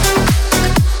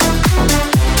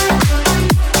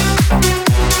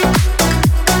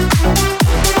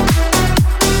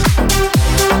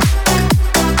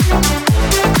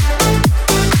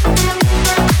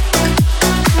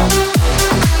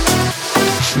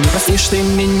 Не простишь ты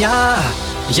меня,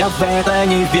 я в это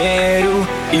не верю.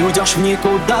 И уйдешь в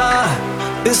никуда,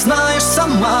 ты знаешь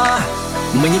сама.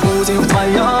 Мы не будем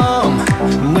вдвоем,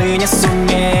 мы не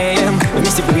сумеем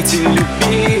вместе быть и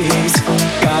любить,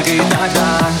 как и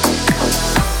тогда.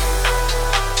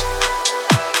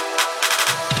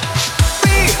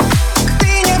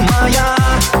 Ты не моя.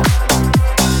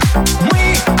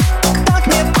 Мы так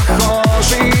не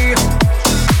похожи.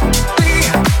 Ты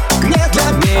не для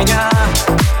меня.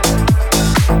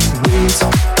 Быть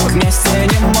вместе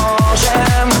не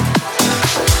можем.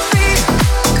 Ты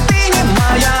не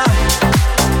моя.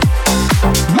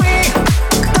 Мы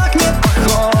так не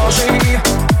похожи.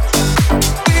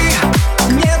 Ты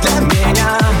не для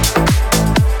меня.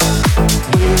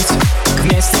 Быть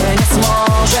вместе не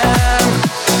сможем.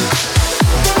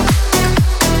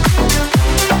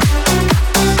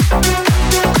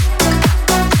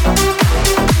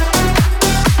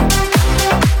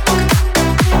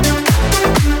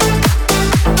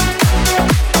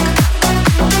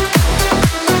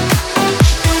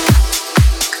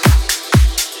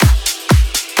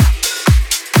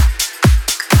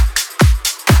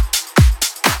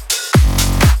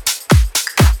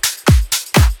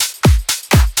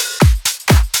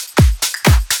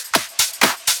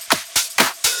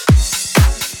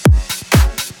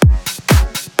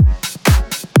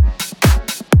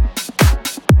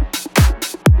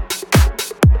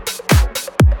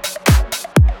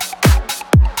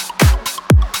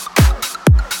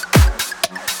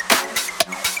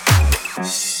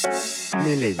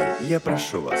 Миледи, я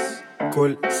прошу вас,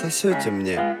 коль сосете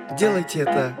мне, делайте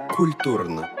это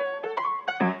культурно.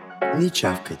 Не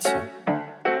чавкайте,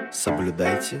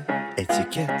 соблюдайте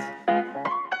этикет.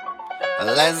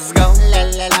 Let's go,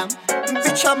 ля-ля-ля.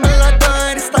 Бича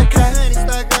молодой аристократ.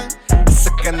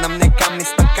 Сука, на мне камни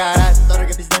 100 карат.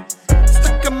 Дорого пиздец.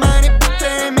 Столько мани,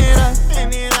 будто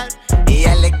Эмират. И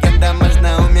я легенда,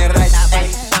 можно умирать.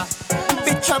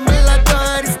 Бича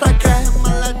молодой аристократ,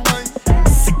 молодой.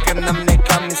 Сука, на мне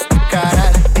камни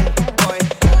стакарат. Ой,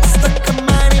 столько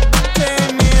money, будто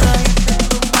мирай.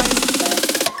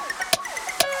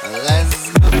 Let's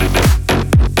go.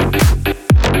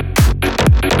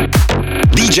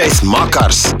 DJ's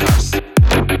MAKARS.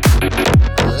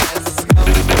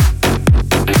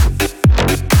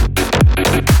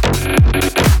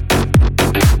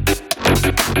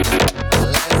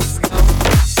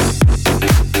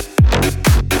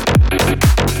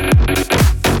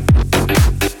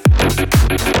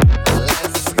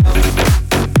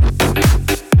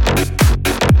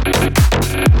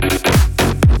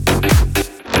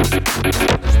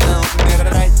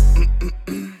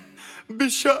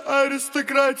 Бича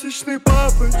аристократичный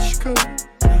папочка.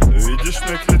 Видишь,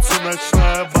 на крыльцу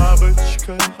ночная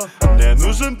бабочка. Мне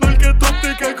нужен только тот,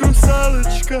 ты как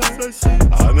русалочка.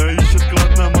 Она ищет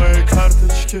клад на моей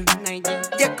карточке.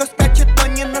 Девка скачет, но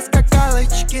не на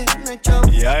скакалочке.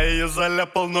 Я ее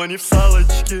заляпал, но не в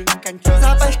салочке.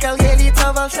 Запачкал ей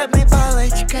лицо волшебной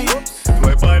палочкой.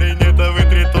 Твой парень это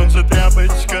вытрет, он же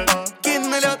тряпочка.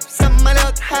 Кину лед в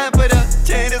самолет, а полет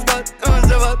через год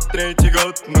уже вот третий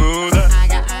год, ну да.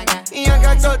 Я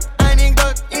как тот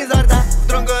анекдот изо рта в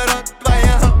другой рот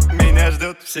твоего. Меня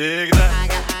ждет всегда.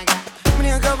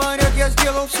 Мне говорят, я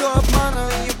сделал все обманом,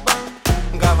 ебан.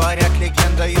 Говорят,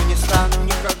 легендой не стану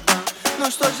никогда.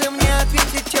 Но что же мне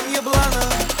ответить тем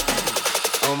ебланам?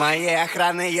 У моей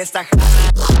охраны есть охрана.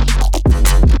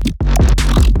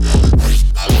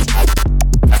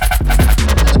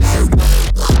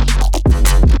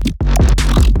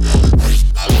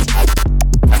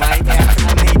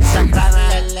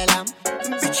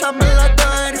 Бича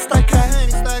молодой аристократ.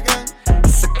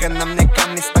 Сука, на мне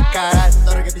камни стакарат.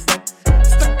 Дорого пиздец.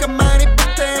 Столько money,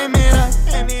 будто эмират.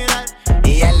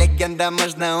 И я легенда,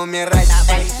 можно умирать.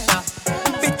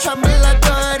 Бича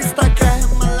молодой аристократ.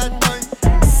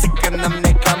 Сука, на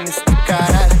мне камни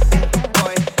стакарат.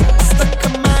 Ой, столько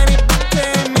money, будто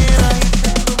эмират.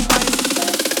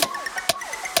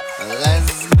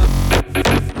 Let's go.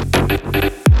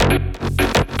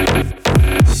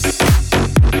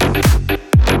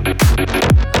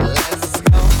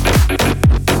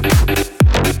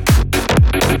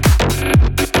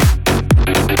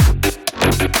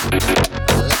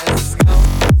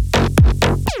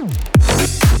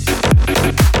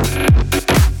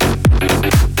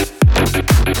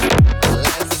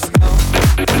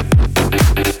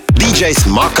 DJ's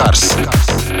MAKARS.